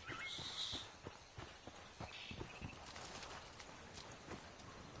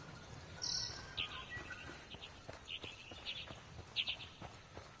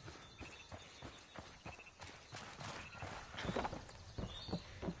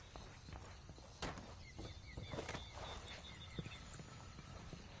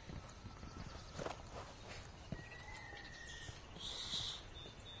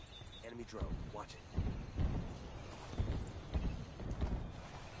 Enemy drone. Watch it.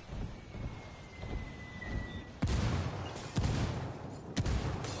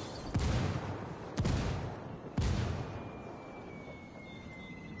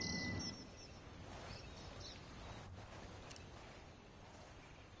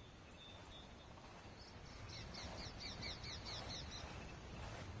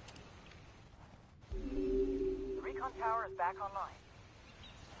 The recon tower is back online.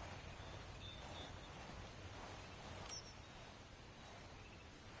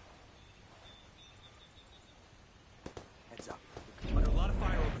 Heads up. Under a lot of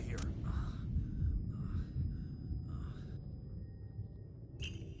fire over here.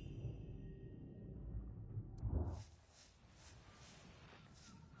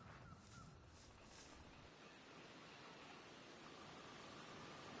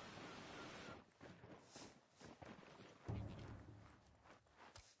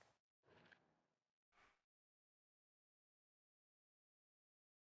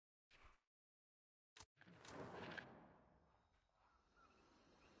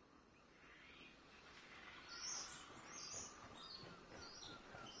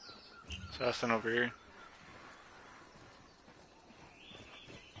 Assassin over here.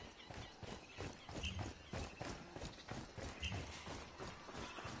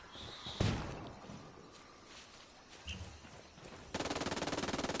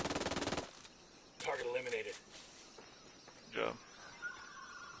 Target eliminated. Good job.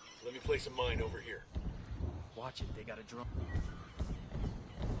 Let me place a mine over here. Watch it, they got a drone.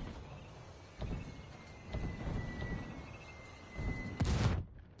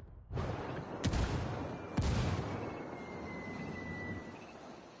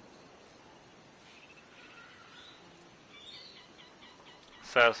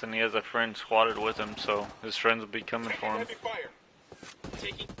 Assassin, he has a friend squatted with him, so his friends will be coming for him. Heavy fire.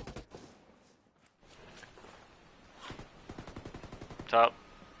 Taking. Top.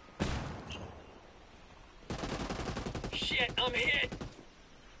 Shit, I'm hit.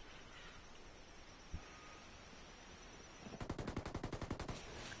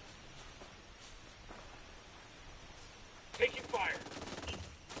 Taking fire.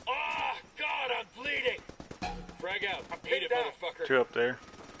 Ah, God, I'm bleeding. Frag out. I'm pinned down, motherfucker. Two up there.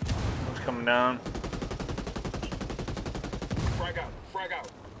 One's coming down. Frag out. Frag out.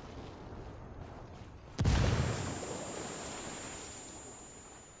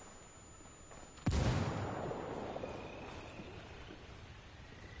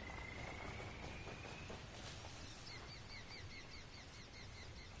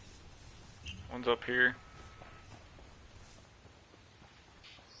 One's up here.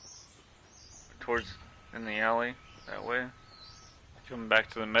 Towards in the alley that way. Coming back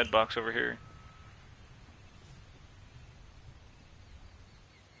to the med box over here.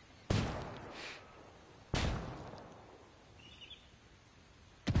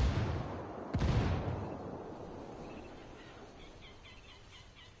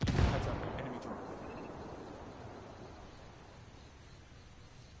 Heads up, enemy drone.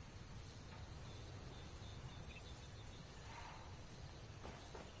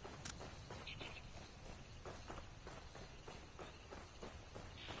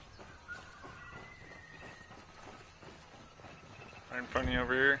 Right in front of you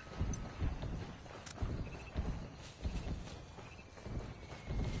over here.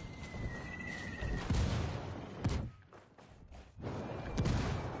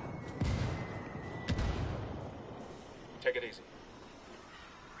 Take it easy.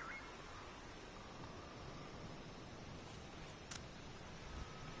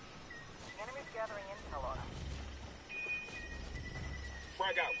 Enemies gathering intel on us.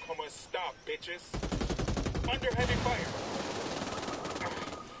 Frag out. Come on, stop, bitches. Under heavy fire.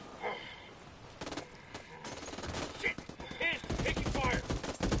 Shit. Hit. Taking fire.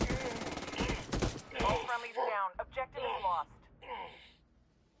 All friendlies down. Objective is lost.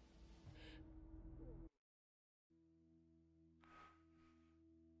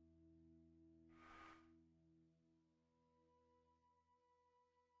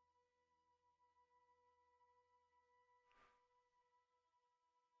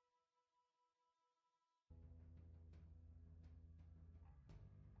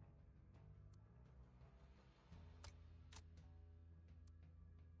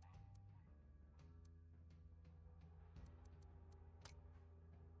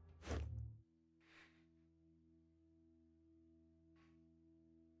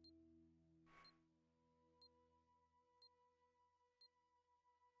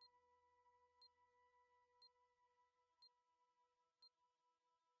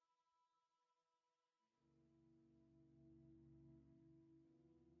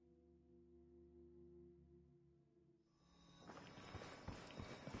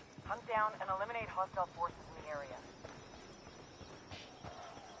 Hunt down and eliminate hostile forces in the area.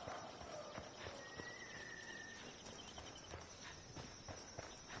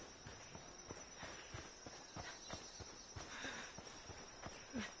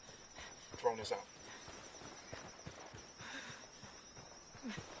 Drone is out.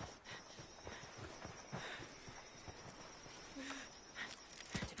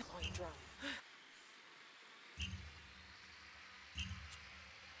 Deploying drone.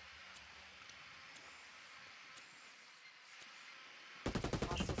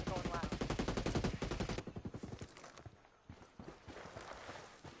 Hostiles are going loud.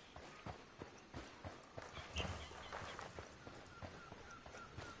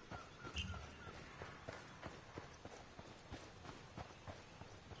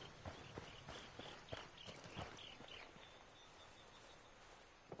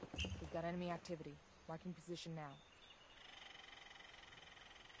 We've got enemy activity. Marking position now.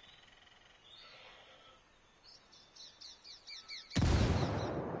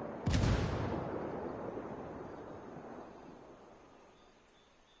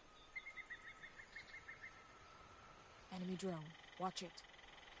 drone. Watch it.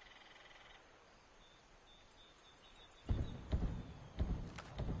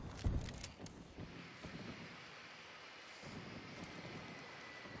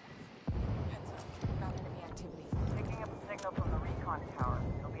 Heads up. Got enemy activity. Picking up a signal from the recon tower.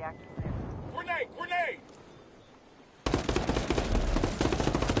 It'll be active soon. Grenade! Grenade!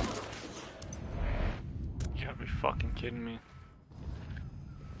 You gotta be fucking kidding me.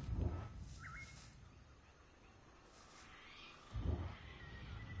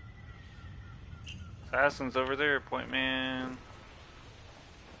 Assassin's over there, point man.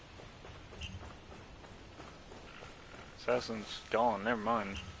 Assassin's gone, never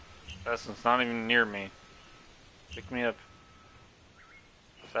mind. Assassin's not even near me. Pick me up.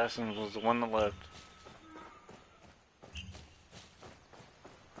 Assassin was the one that left.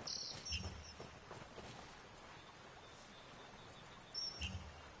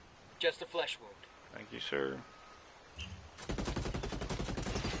 Just a flesh wound. Thank you, sir.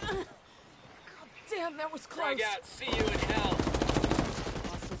 Damn, that was close. Frag out. See you in hell.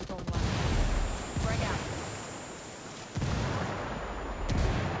 Hostiles going live. Frag out.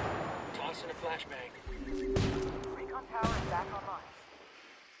 Tossing a flashbang. Recon tower is back online.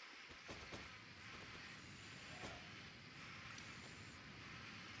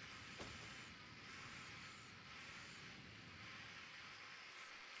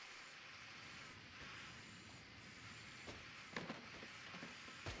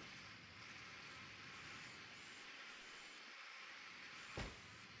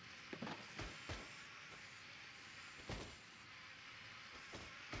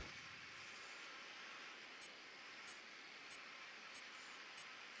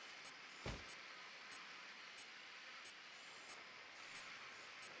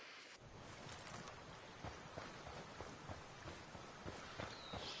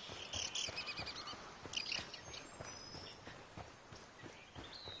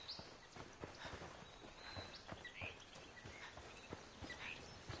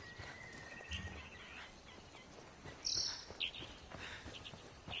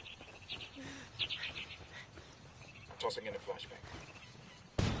 Tossing in a flashbang.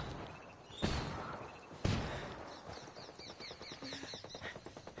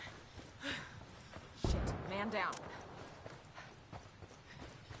 Shit, man down.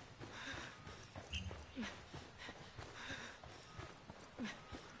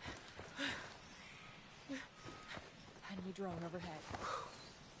 Enemy drone overhead.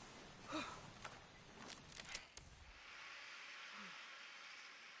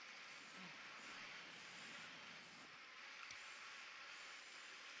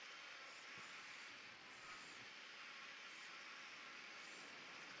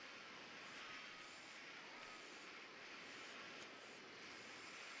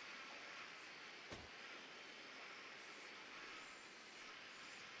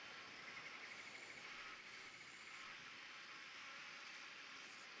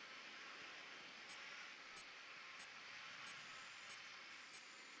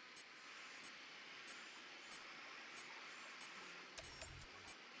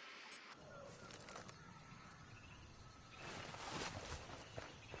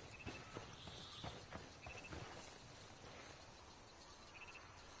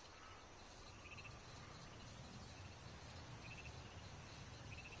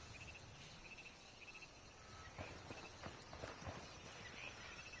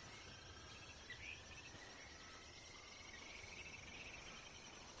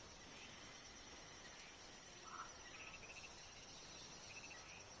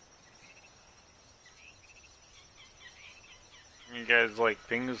 You guys like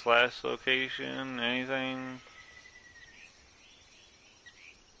ping this last location? Anything?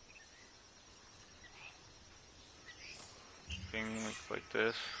 Ping like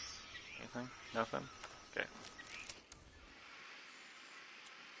this? Anything? Nothing? Okay.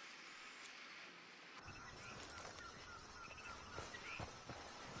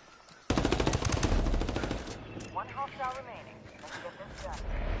 One hostile remaining. Let's get this done.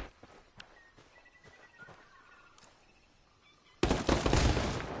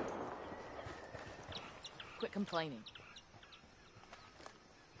 Quit complaining.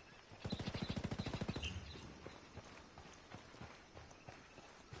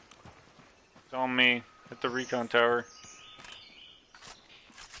 It's on me. Hit the recon tower.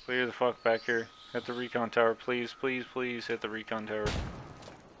 Clear the fuck back here. Hit the recon tower, please, please, please hit the recon tower.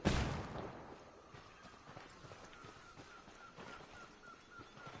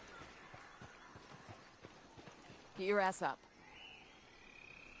 Get your ass up.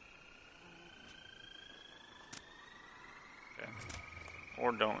 Okay.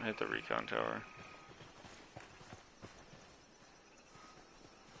 Or don't hit the recon tower.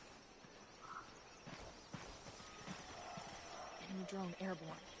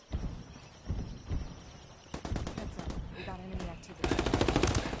 Airborne. Heads up. We got enemy activity.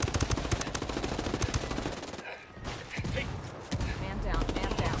 Man down.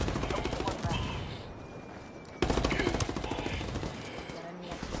 Man down. Over one left. Got enemy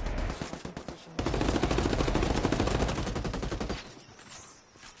activity. Marking position now.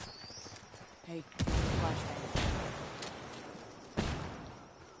 Hey, flashbang.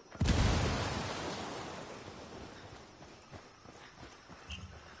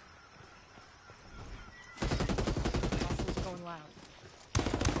 Hostiles going loud.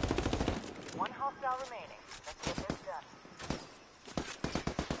 One hostile remaining. Let's get this done.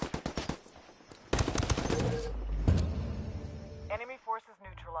 Enemy forces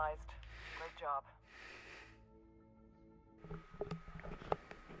neutralized. Great job.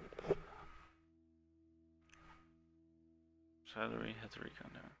 Salary hits the recon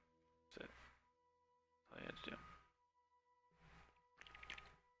tower. That's it. That's all you had to do.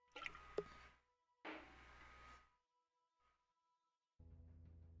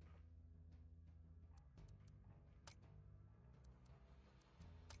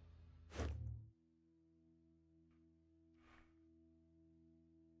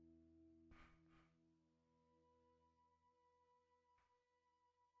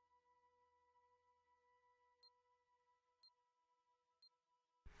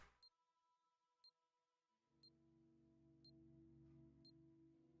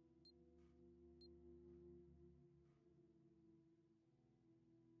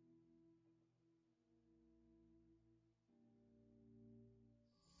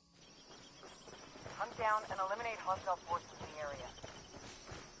 Hunt down and eliminate hostile forces in the area.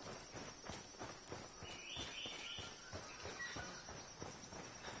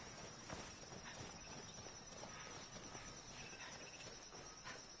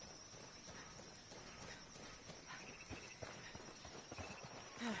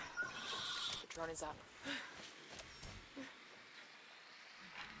 Drone is up.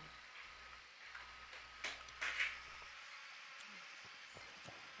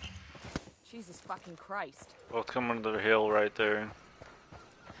 Jesus fucking Christ. Both coming to the hill right there.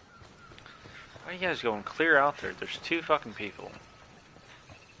 Why are you guys going clear out there? There's two fucking people.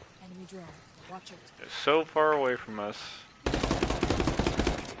 Enemy drone. Watch it. They're so far away from us.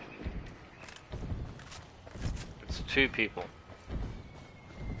 It's two people.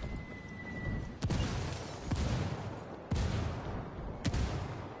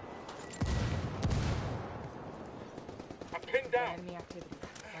 I'm pinned down. Enemy activity.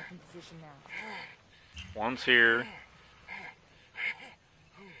 Marking position now. One's here.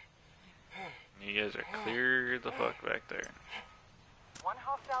 You guys are clear the fuck back there. One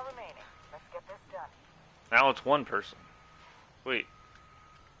hostile remaining. Let's get this done. Now it's one person. Wait.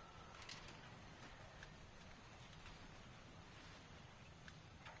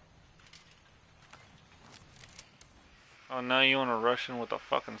 Oh, now you want to rush in with a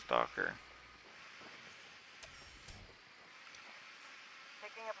fucking stalker.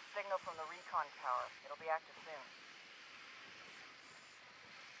 Picking up a signal from the recon tower. It'll be active soon.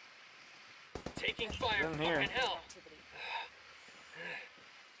 Taking fire, In here. fucking hell. Activity.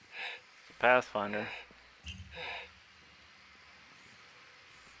 It's a Pathfinder.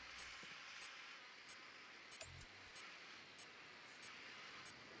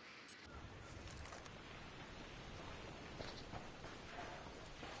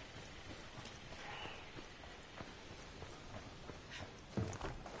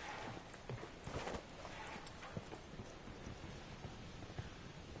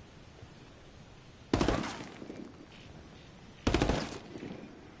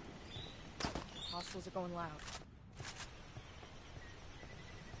 Hostiles are going loud.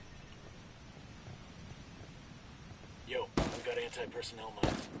 Yo, we got anti-personnel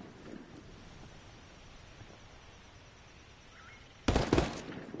mines.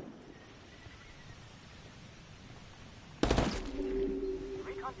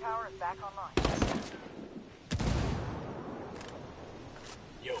 Recon tower is back online.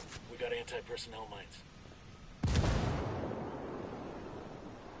 Yo, we got anti-personnel mines.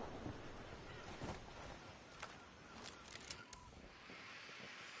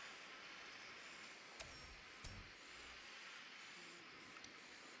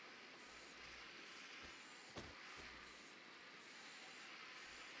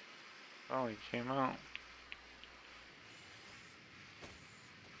 Oh, he came out.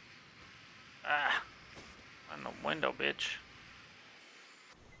 Ah! On the window, bitch.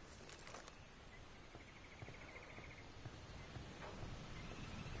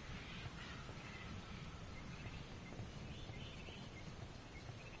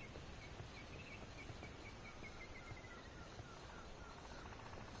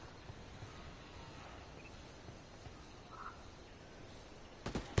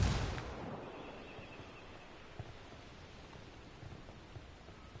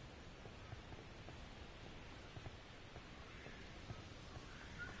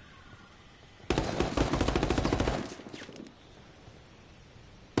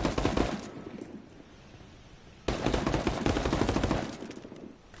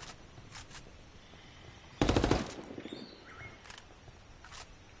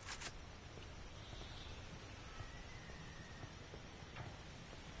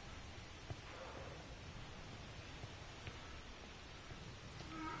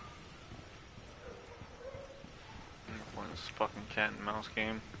 This fucking cat and mouse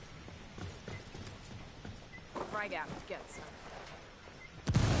game. Frag out. Get some.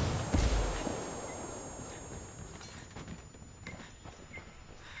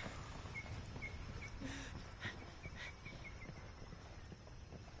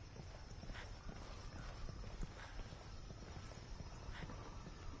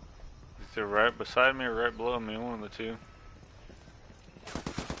 They're right beside me or right below me, one of the two.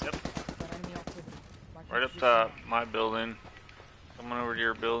 Yep. Right up top, my building. Coming over to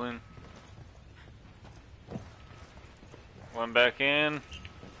your building. One back in.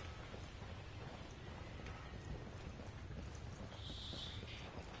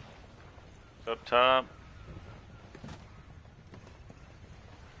 Up top.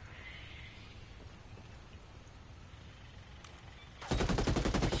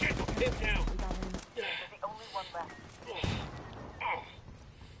 Shit, hit down. You're the only one left.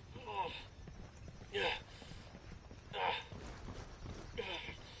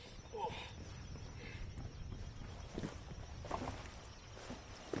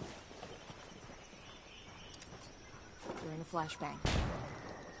 You're in a flashbang.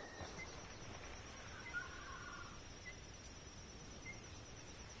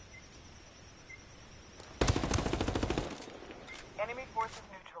 Enemy forces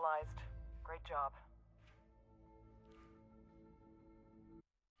neutralized. Great job.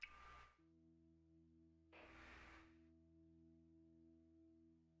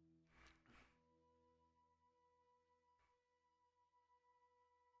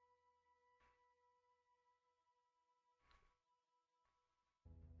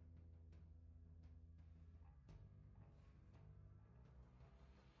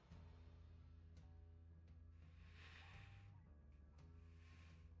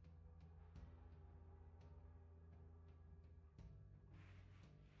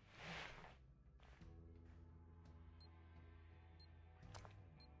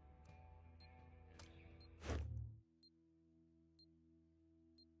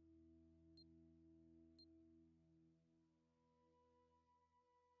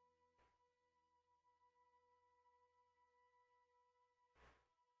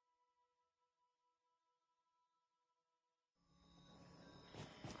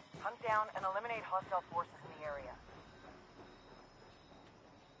 Hunt down and eliminate hostile forces in the area.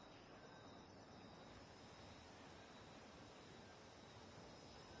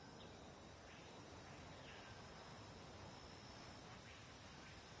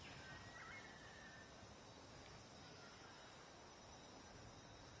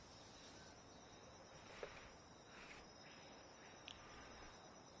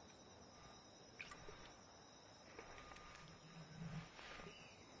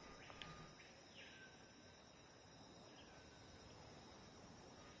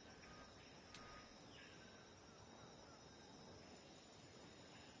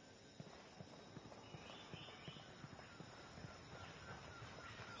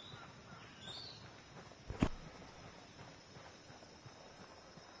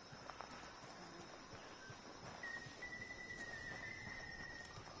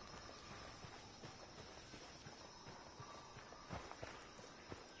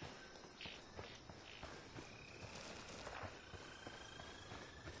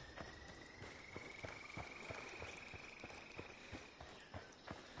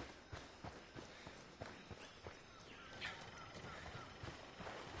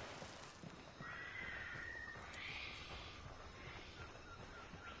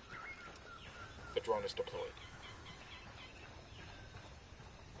 The drone is deployed.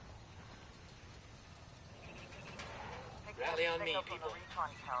 Rally on me, Signal from people. the recon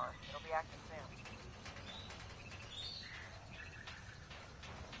tower. It'll be active soon.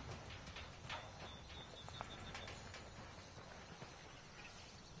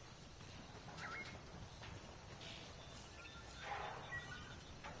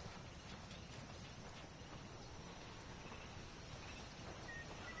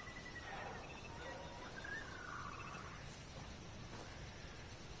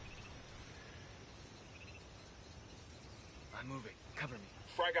 I'm moving. Cover me.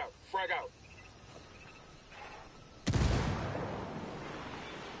 Frag out, frag out.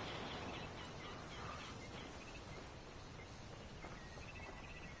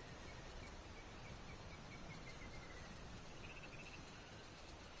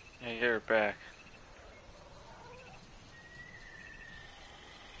 Hey, you're back.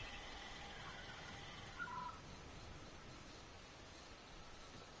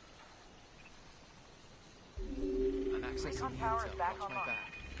 I'm accessing Recon the tower is intel. back Watch my online.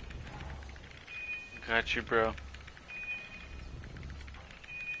 back. Got you, bro.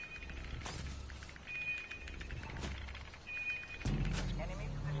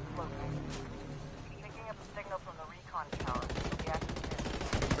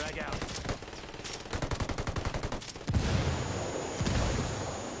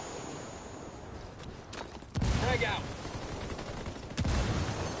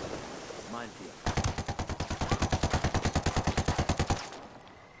 minefield.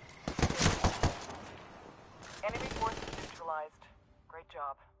 Enemy forces neutralized. Great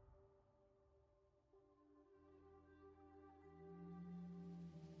job.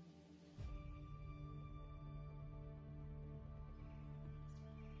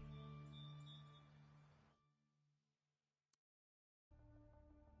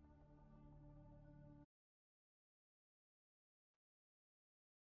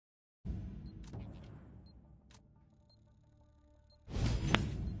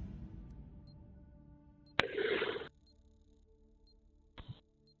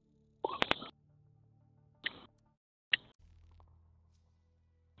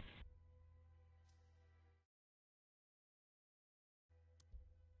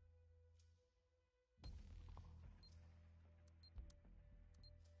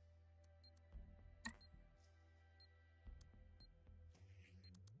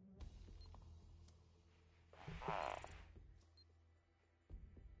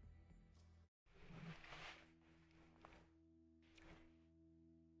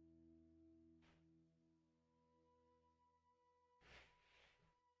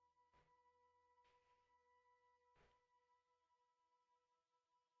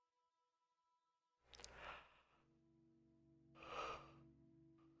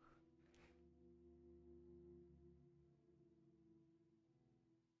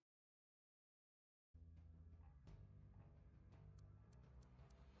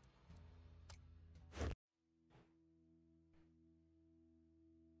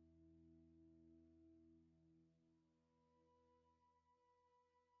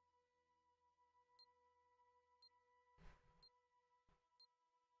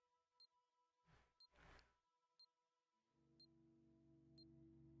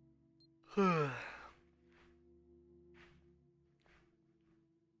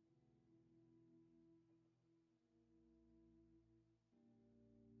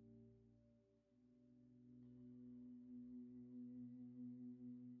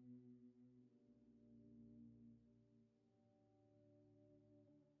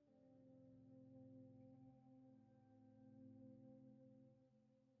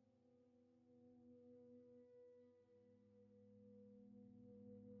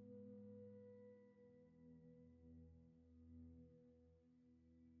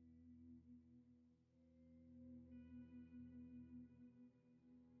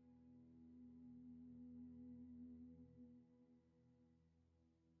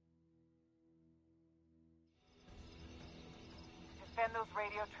 Defend those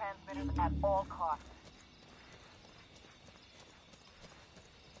radio transmitters at all costs.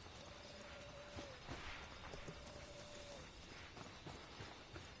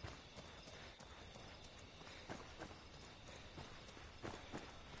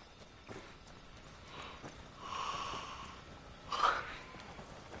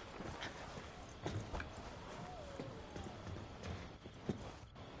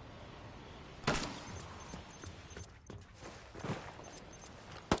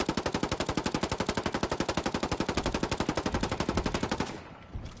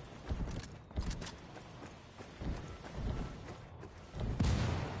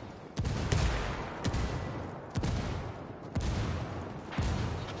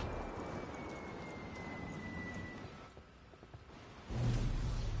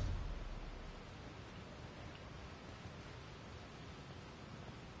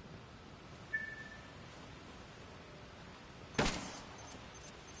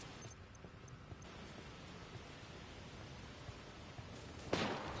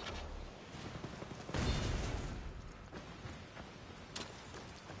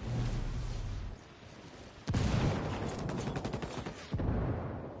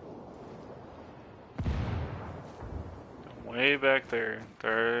 Way back there.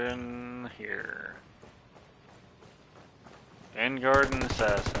 They're in here. Vanguard and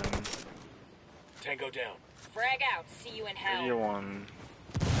Assassin. Tango down. Frag out. See you in hell. 31.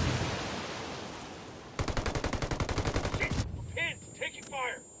 Shit! We're pinned! Taking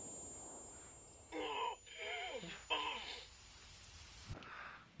fire!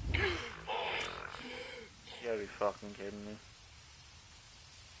 You gotta be fucking kidding me.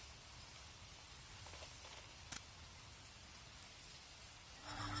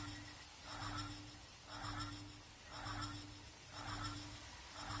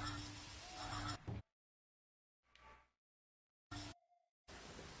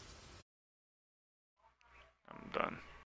 I'm done.